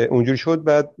اونجوری شد.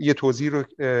 بعد یه توضیح رو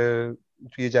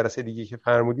توی جلسه دیگه که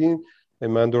فرمودین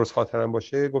من درست خاطرم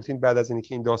باشه گفتین بعد از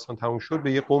اینکه این داستان تموم شد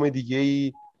به یه قوم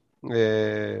دیگه‌ای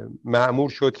مأمور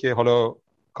شد که حالا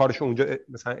کارش اونجا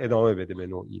مثلا ادامه بده به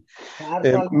نوعی.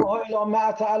 ارسلناها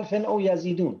الی 100,000 او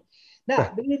یزیدون.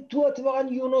 نه ببینید تو اتفاقا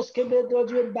یونس که به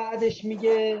راجع بعدش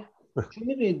میگه، چون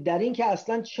میدونید در این که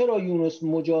اصلا چرا یونس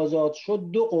مجازات شد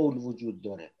دو قول وجود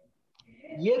داره.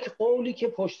 یک قولی که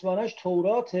پشتوانش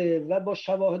توراته و با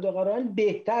شواهد و قرائن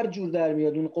بهتر جور در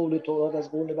میاد اون قول تورات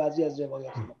از قول بعضی از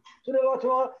روایات ما. تو روایات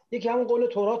ما یکی همون قول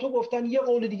تورات رو گفتن، یه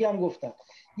قول دیگه هم گفتن.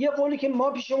 یه قولی که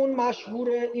ما پیشمون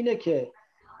مشهوره اینه که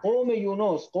قوم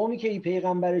یونس، قومی که این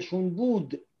پیغمبرشون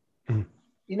بود،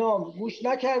 اینا گوش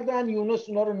نکردن، یونس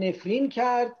اونا رو نفرین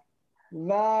کرد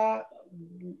و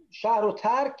شهر رو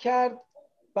ترک کرد.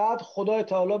 بعد خدای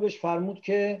تعالی بهش فرمود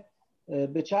که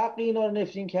به چه حقی اینا رو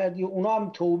نفرین کردی؟ و اونا هم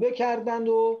توبه کردند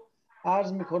و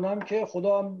عرض میکنم که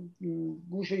خدا هم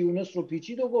گوش یونس رو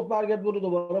پیچید و گفت برگرد برو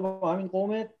دوباره با همین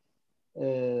قومت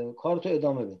کارتو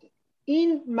ادامه بده.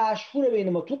 این مشهور بین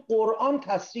ما، تو قرآن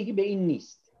تصریحی به این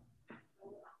نیست.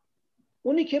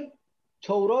 اونی که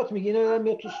تورات میگه، اینا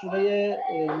میاد تو سوره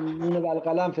نون و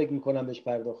القلم فکر میکنم بهش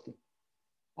پرداختیم،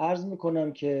 عرض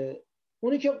میکنم که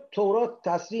اونی که تورات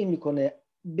تصریح میکنه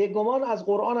به گمان از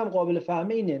قرآن هم قابل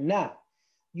فهمه اینه، نه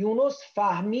یونس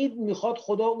فهمید میخواد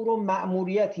خدا او رو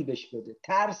مأموریتی بهش بده،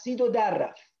 ترسید و در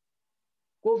رفت،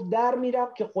 گفت در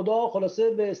میرم که خدا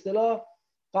خلاصه به اصطلاح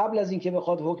قبل از اینکه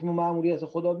بخواد حکم و مأموریت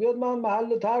خدا بیاد من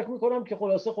محل ترک میکنم که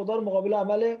خلاصه خدا رو مقابل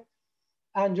عمل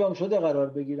انجام شده قرار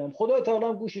بگیرم. خدا تعالی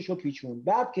هم گوششو پیچون.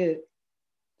 بعد که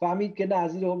فهمید که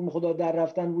نظیر حکم خدا در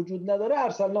رفتن وجود نداره،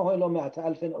 ارسلناها الی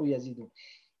 100,000 او یزیدون.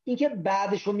 این که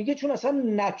بعدشو میگه چون اصلا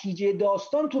نتیجه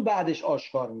داستان تو بعدش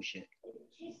آشکار میشه.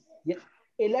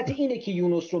 علت اینه که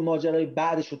یونس رو ماجرای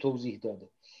بعدش رو توضیح داده.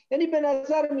 یعنی به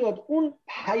نظر میاد اون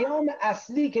پیام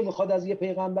اصلی که میخواد از یه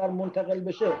پیغمبر منتقل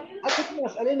بشه، حتی تو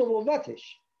مسئله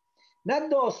نبوتش، نه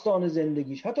داستان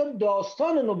زندگیش، حتی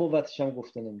داستان نبوتش هم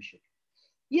گفته نمیشه.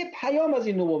 یه پیام از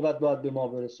این نبوت باید به ما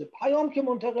برسه. پیام که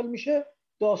منتقل میشه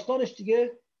داستانش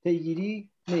دیگه پیگیری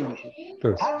نمیشه.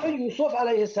 حتی یوسف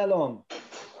علیه السلام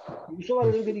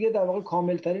که دیگه در واقع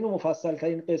کاملترین و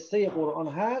مفصلترین قصه قرآن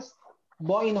هست،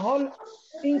 با این حال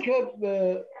این که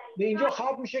به اینجا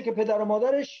ختم میشه که پدر و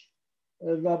مادرش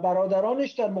و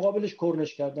برادرانش در مقابلش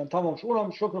کرنش کردن، تمام شد.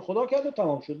 اونم شکر خدا کرد و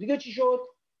تمام شد. دیگه چی شد؟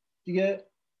 دیگه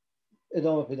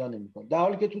ادامه پیدا نمیکنه، در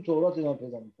حالی که تو تورات ادامه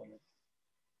پیدا میکنه.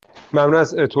 ممنون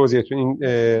از توضیحتون. این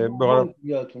بقولم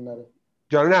یادتون نره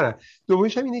جان نه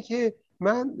دومیش هم اینه که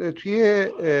من توی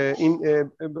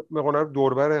این مقدار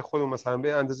دوربر خودم مثلا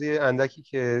به اندازه اندکی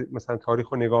که مثلا تاریخ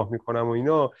رو نگاه میکنم و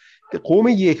اینا، قوم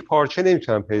یک پارچه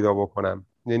نمیتونم پیدا بکنم.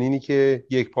 یعنی اینی که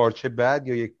یک پارچه بد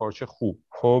یا یک پارچه خوب.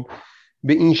 خب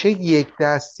به این شکل یک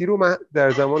دستی رو من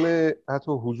در زمان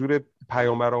حتی حضور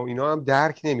پیامبران و اینا هم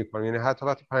درک نمی‌کنم. یعنی حتی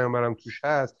وقتی پیامبرم توش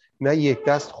هست، نه یک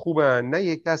دست خوبن نه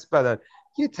یک دست بدن،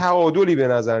 یه تعادلی به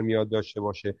نظر میاد داشته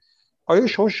باشه. آیا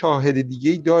شما شاهد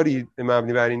دیگه‌ای دارید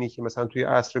مبنی بر اینی که مثلا توی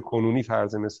عصر کنونی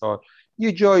فرض مثال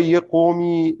یه جایی یه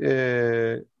قومی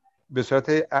به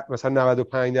صورت مثلا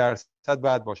 95%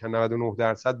 بد باشن،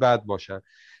 99% بد باشن؟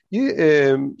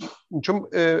 چون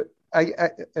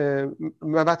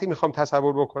من وقتی میخوام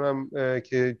تصور بکنم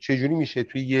که چجوری میشه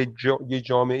توی یه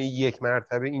جامعه یک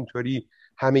مرتبه اینطوری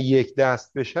همه یک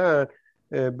دست بشن،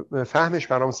 فهمش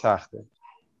برام سخته.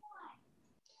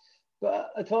 و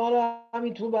اتفاقا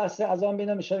همین تو بحث از آن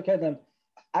بینم اشاره کردم،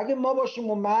 اگه ما باشیم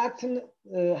و متن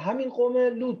همین قوم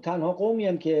لوط تنها قومی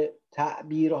هم که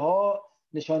تعبیرها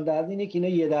نشان دهنده اینه که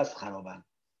اینا یه دست خرابن.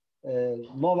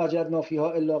 ما وجدنا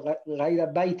فیها الا غیر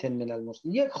بیت من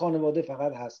المسلمین، یک خانواده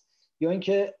فقط هست، یا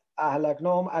اینکه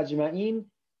اهلکناهم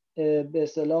اجمعین به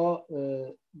اصطلاح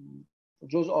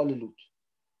جز آل لوط.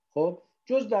 خب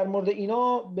جز در مورد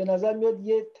اینا به نظر میاد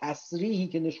یه تصریحی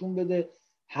که نشون بده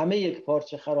همه یک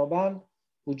پارچه خرابن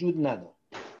وجود نداره.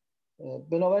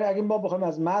 بنابراین اگه ما بخوایم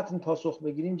از متن پاسخ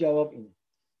بگیریم جواب اینه.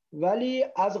 ولی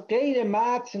از غیر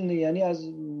متن، یعنی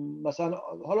از مثلا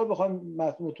حالا بخوایم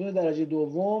متون درجه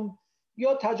دوم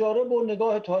یا تجارب و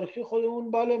نگاه تاریخی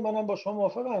خودمون، بله منم با شما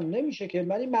موافقم، نمیشه که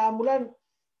ولی معمولا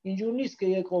اینجور نیست که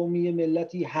یک قومی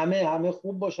ملتی همه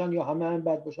خوب باشن یا همه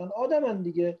بد باشن. آدمن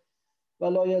دیگه،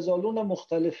 ولا یزالون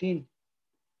مختلفین.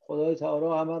 خدای تعالی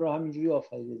همه رو همینجوری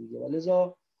آفریده دیگه،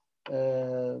 ولذا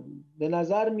به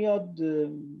نظر میاد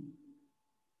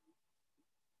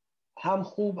هم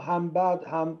خوب هم بد،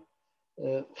 هم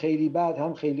خیلی بد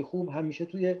هم خیلی خوب، همیشه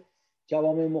توی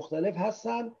جوامع مختلف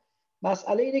هستن.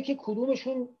 مسئله اینه که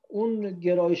کدومشون اون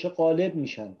گرایش غالب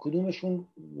میشن، کدومشون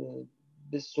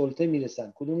به سلطه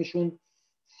میرسن، کدومشون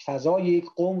فضای یک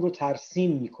قوم رو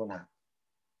ترسیم میکنن.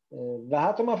 و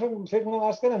حتی من فکر کنم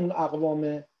عرض کردم اون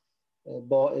اقوام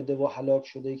باعده و هلاک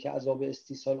شده که عذاب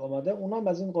استیصال آمده، اونا هم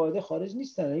از این قاعده خارج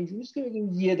نیستن. اینجوری نیست که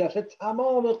بگیم یه دفعه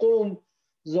تمام قوم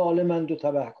ظالمند و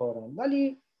تبهکارن،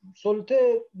 ولی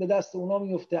سلطه به دست اونا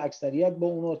میفته، اکثریت با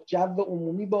اونا، جو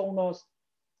عمومی با اوناست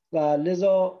و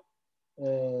لذا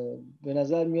به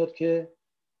نظر میاد که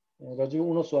راجع به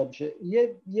اونا صحبت میشه.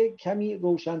 یه کمی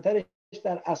روشن‌ترش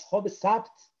در اصحاب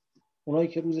سبت، اونایی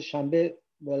که روز شنبه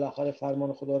بالاخره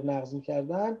فرمان خدا رو نقض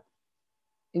می‌کردن،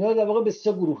 اینا در واقع به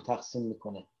 3 گروه تقسیم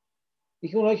میکنه.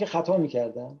 یکی اونایی که خطا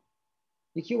میکردن،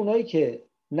 یکی اونایی که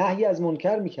نهی از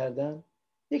منکر میکردن،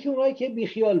 یکی اونایی که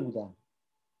بیخیال بودن.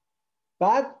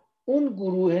 بعد اون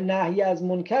گروه نهی از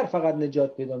منکر فقط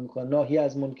نجات پیدا میکنن، ناهی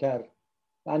از منکر،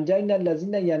 انجینا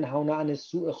الذین ینهون عن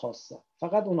السوء خاصه،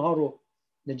 فقط اونها رو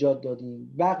نجات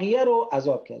دادیم، بقیه رو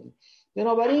عذاب کردیم.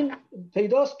 بنابراین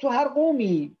پیداست تو هر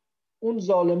قومی اون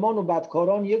ظالمان و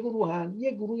بدکاران یه گروهن،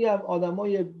 یه گروهی هم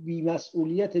آدمای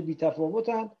بی‌مسئولیت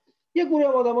بی‌تفاوتن، یه گروهی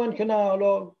هم آدمان که نه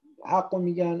حالا حقو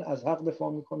میگن، از حق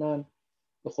دفاع میکنن،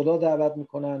 به خدا دعوت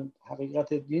میکنن،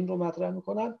 حقیقت دین رو مطرح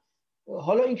میکنن.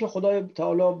 حالا اینکه خدای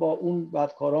تعالی با اون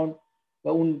بدکاران و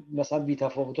اون مثلا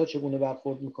بی‌تفاوت‌ها چگونه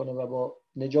برخورد میکنه و با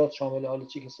نجات شامل حال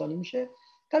چه کسانی میشه،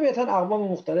 طبیعتا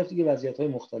اقوام مختلف دیگه وضعیت‌های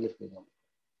مختلف پیدا میکنن.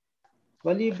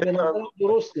 ولی به نظر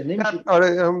درسته نمیشه.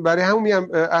 آره برای همون میگم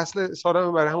اصل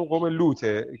سوالم برای همون قوم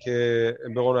لوطه که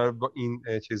به قول با این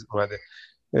چیز اومده.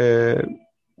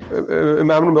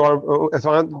 ممنون.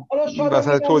 اتفاقا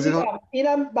مثلا توضیح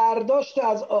اینم برداشت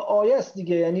از آیه است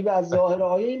دیگه، یعنی از ظاهر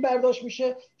آیه این برداشت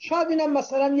میشه. شاید اینم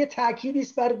مثلا یه تأکیدی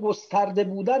است بر گسترده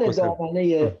بودن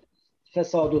دامنه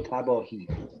فساد و تباهی.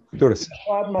 درسته.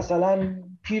 شاید مثلا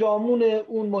پیرامون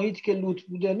اون محیط که لوط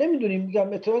بوده، نمیدونیم،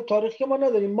 میگم اطلاعات تاریخی ما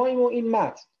نداریم، ما این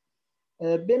متن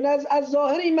به نظر از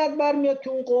ظاهر این متن برمیاد که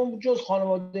اون قوم جز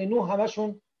خانواده نوح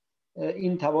همشون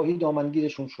این تباهی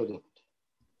دامنگیرشون شده بود.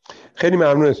 خیلی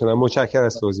ممنونتونم، متشکرم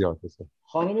از توضیحاتتون.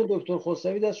 خانم دکتر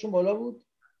خسروی دستشون بالا بود.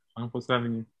 خانم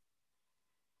خسروی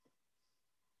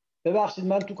ببخشید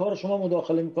من تو کار شما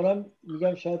مداخله میکنم،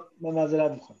 میگم شاید من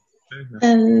معذرت میخوام.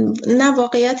 نه،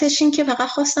 واقعیتش این که فقط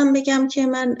خواستم بگم که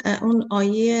من اون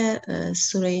آیه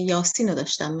سوره یاسین رو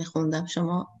داشتم میخوندم،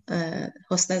 شما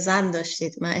حسن ظن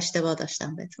داشتید، من اشتباه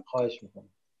داشتم بهتون. خواهش میکنم،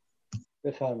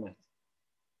 بفرمایید.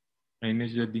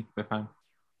 نژادی بفرمایید.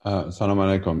 سلام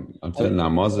علیکم.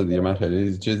 نماز دیگه من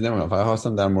خیلی چیز نمیدونم، فقط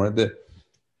خواستم در مورد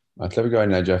مطلبی که آقای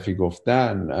نجفی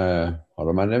گفتن،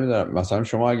 حالا من نمیدونم مثلا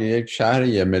شما اگه یک شهر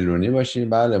 1 میلیونی باشین،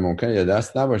 بله ممکنه یه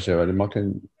دست نباشه، ولی ما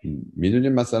که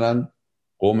میدونیم مثلا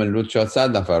قوم لوط شاید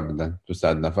 100 نفر بودن، تو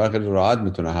 100 نفر خیلی راحت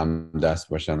میتونه هم دست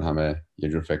باشن، همه یه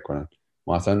جور فکر کنن.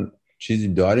 ما اصلا چیزی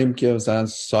داریم که مثلا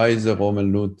سایز قوم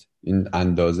لوط، این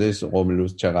اندازه قوم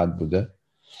لوط چقدر بوده؟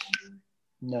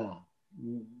 نه،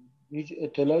 هیچ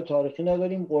اطلاع تاریخی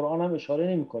نداریم، قرآن هم اشاره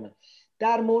نمیکنه.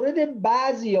 در مورد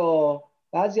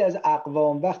بعضی از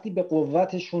اقوام وقتی به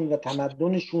قوتشون و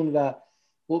تمدنشون و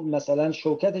مثلا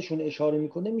شوکتشون اشاره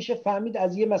میکنه، میشه فهمید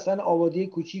از یه مثلا آبادی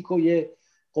کوچیک و یه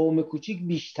قوم کوچیک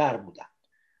بیشتر بودن.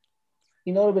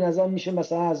 اینا رو به نظر میشه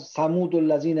مثلا از ثمود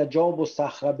الذین جابوا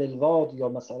الصخر بالواد، یا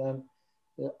مثلا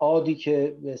عادی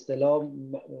که به اصطلاح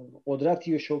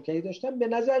قدرتی و شوکتی داشتن، به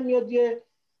نظر میاد یه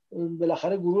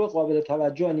بالاخره گروه قابل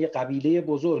توجه، یعنی یه قبیله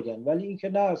بزرگن، ولی اینکه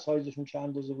نه سایزشون چه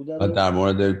اندازه بوده رو در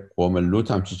مورد قوم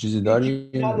لوط هم چیزی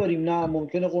داریم؟ نداریم. نه،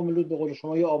 ممکنه قوم لوط به قول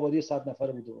شما یه آبادی 100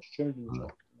 نفره بوده باشه، چه میدونیم.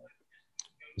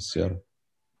 بسیار.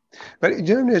 ولی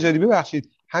جناب نژادی ببخشید،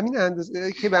 همین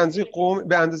اندازه که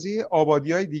به اندازه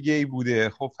آبادی‌های دیگه‌ای بوده،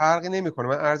 خب فرقی نمی‌کنه.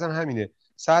 من عرضم همینه،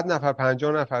 100 نفر،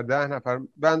 50 نفر، 10 نفر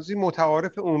به اندازه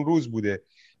متعارف اون روز بوده.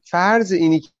 فرض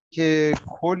اینی که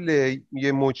کل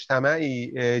یه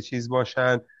مجتمعی چیز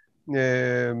باشن،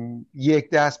 یک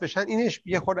دست بشن، اینش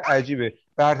یه خورده عجیبه.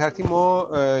 بر ترتیب ما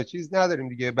چیز نداریم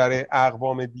دیگه، برای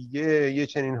اقوام دیگه یه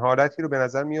چنین حالتی رو به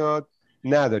نظر میاد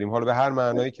نداریم، حالا به هر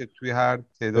معنایی که توی هر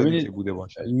تعدادی که بوده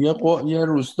باشه. یه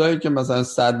روستایی که مثلا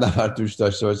 100 نفر توش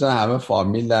داشته باشن، همه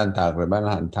فامیلن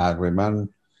تقریبا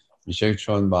میشه،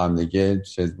 چون با هم دیگه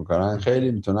چیز میکنن،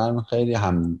 خیلی میتونن خیلی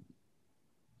هم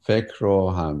فکر و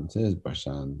هم چیز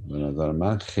باشن. به نظر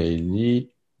من خیلی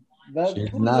چیز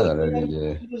نداره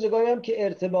دیگه. تو روزگاری هم که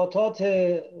ارتباطات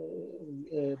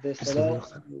به اصطلاح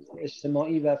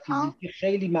اجتماعی و فیزیکی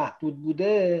خیلی محدود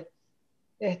بوده،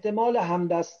 احتمال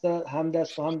همدست و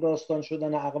همداستان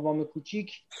شدن اقوام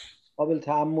کوچیک قابل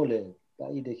تأمله.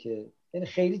 بعیده که، یعنی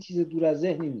خیلی چیز دور از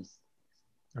ذهنی نیست.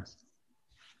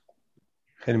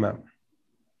 خیلی ممنون.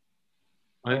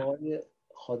 آقای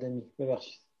خادمی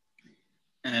ببخشید.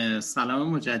 سلام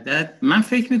مجدد. من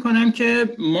فکر میکنم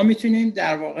که ما میتونیم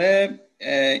در واقع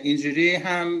اینجوری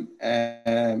هم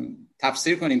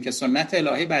تفسیر کنیم که سنت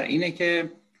الهی بر اینه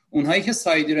که اونهایی که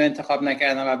سایدی رو انتخاب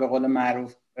نکردن و به قول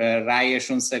معروف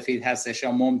رأیشون سفید هستش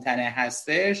یا ممتنع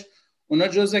هستش، اونا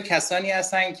جزو کسانی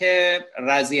هستن که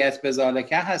رضیت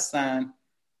بذالکه هستن،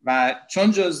 و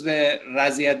چون جزو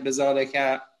رضیت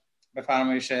بذالکه به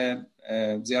فرمایش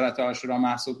زیارت عاشورا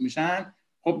محسوب میشن،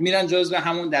 خب میرن جزو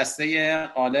همون دسته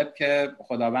غالب که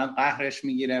خداوند قهرش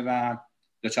میگیره و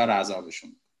دچار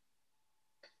عذابشون.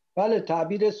 بله،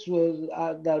 تعبیر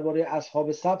درباره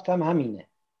اصحاب سبت هم همینه.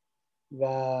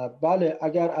 و بله،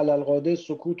 اگر علالقاده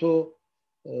سکوت و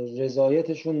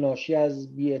رضایتشون ناشی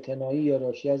از بی‌اعتنایی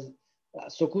یا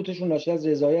سکوتشون ناشی از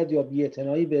رضایت یا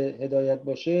بی‌اعتنایی به هدایت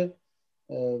باشه،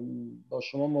 با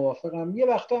شما موافقم. یه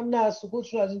وقتا هم نه،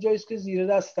 سکوتشون از اینجایی است که زیر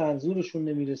دستن، زورشون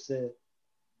نمیرسه،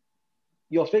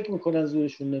 یا فکر میکنن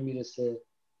زورشون نمیرسه.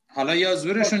 حالا یا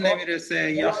زورشون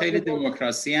نمیرسه یا خیلی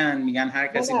دموکراسی هن، میگن هر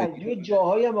کسی یه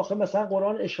جاهایی هم آخه مثلا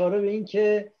قرآن اشاره به این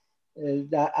که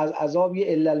از عذاب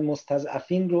الا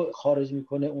المستضعفین رو خارج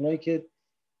میکنه، اونایی که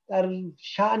در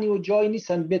شأنی و جایی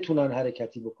نیستن بتونن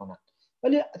حرکتی بکنن.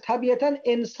 ولی طبیعتا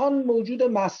انسان موجود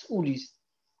مسئولی است.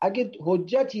 اگه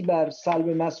حجتی بر سلب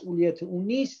مسئولیت اون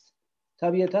نیست،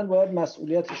 طبیعتا باید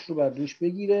مسئولیتش رو بر دوش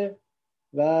بگیره،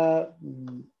 و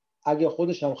اگه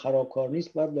خودش هم خرابکار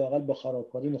نیست، باید لااقل با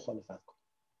خرابکاری مخالفت کنه.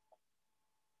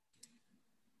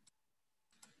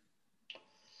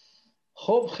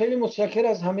 خب، خیلی متشکر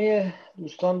از همه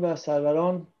دوستان و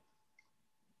سروران.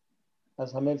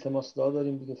 از همه التماس دعا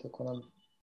داریم دیگه، فکر کنم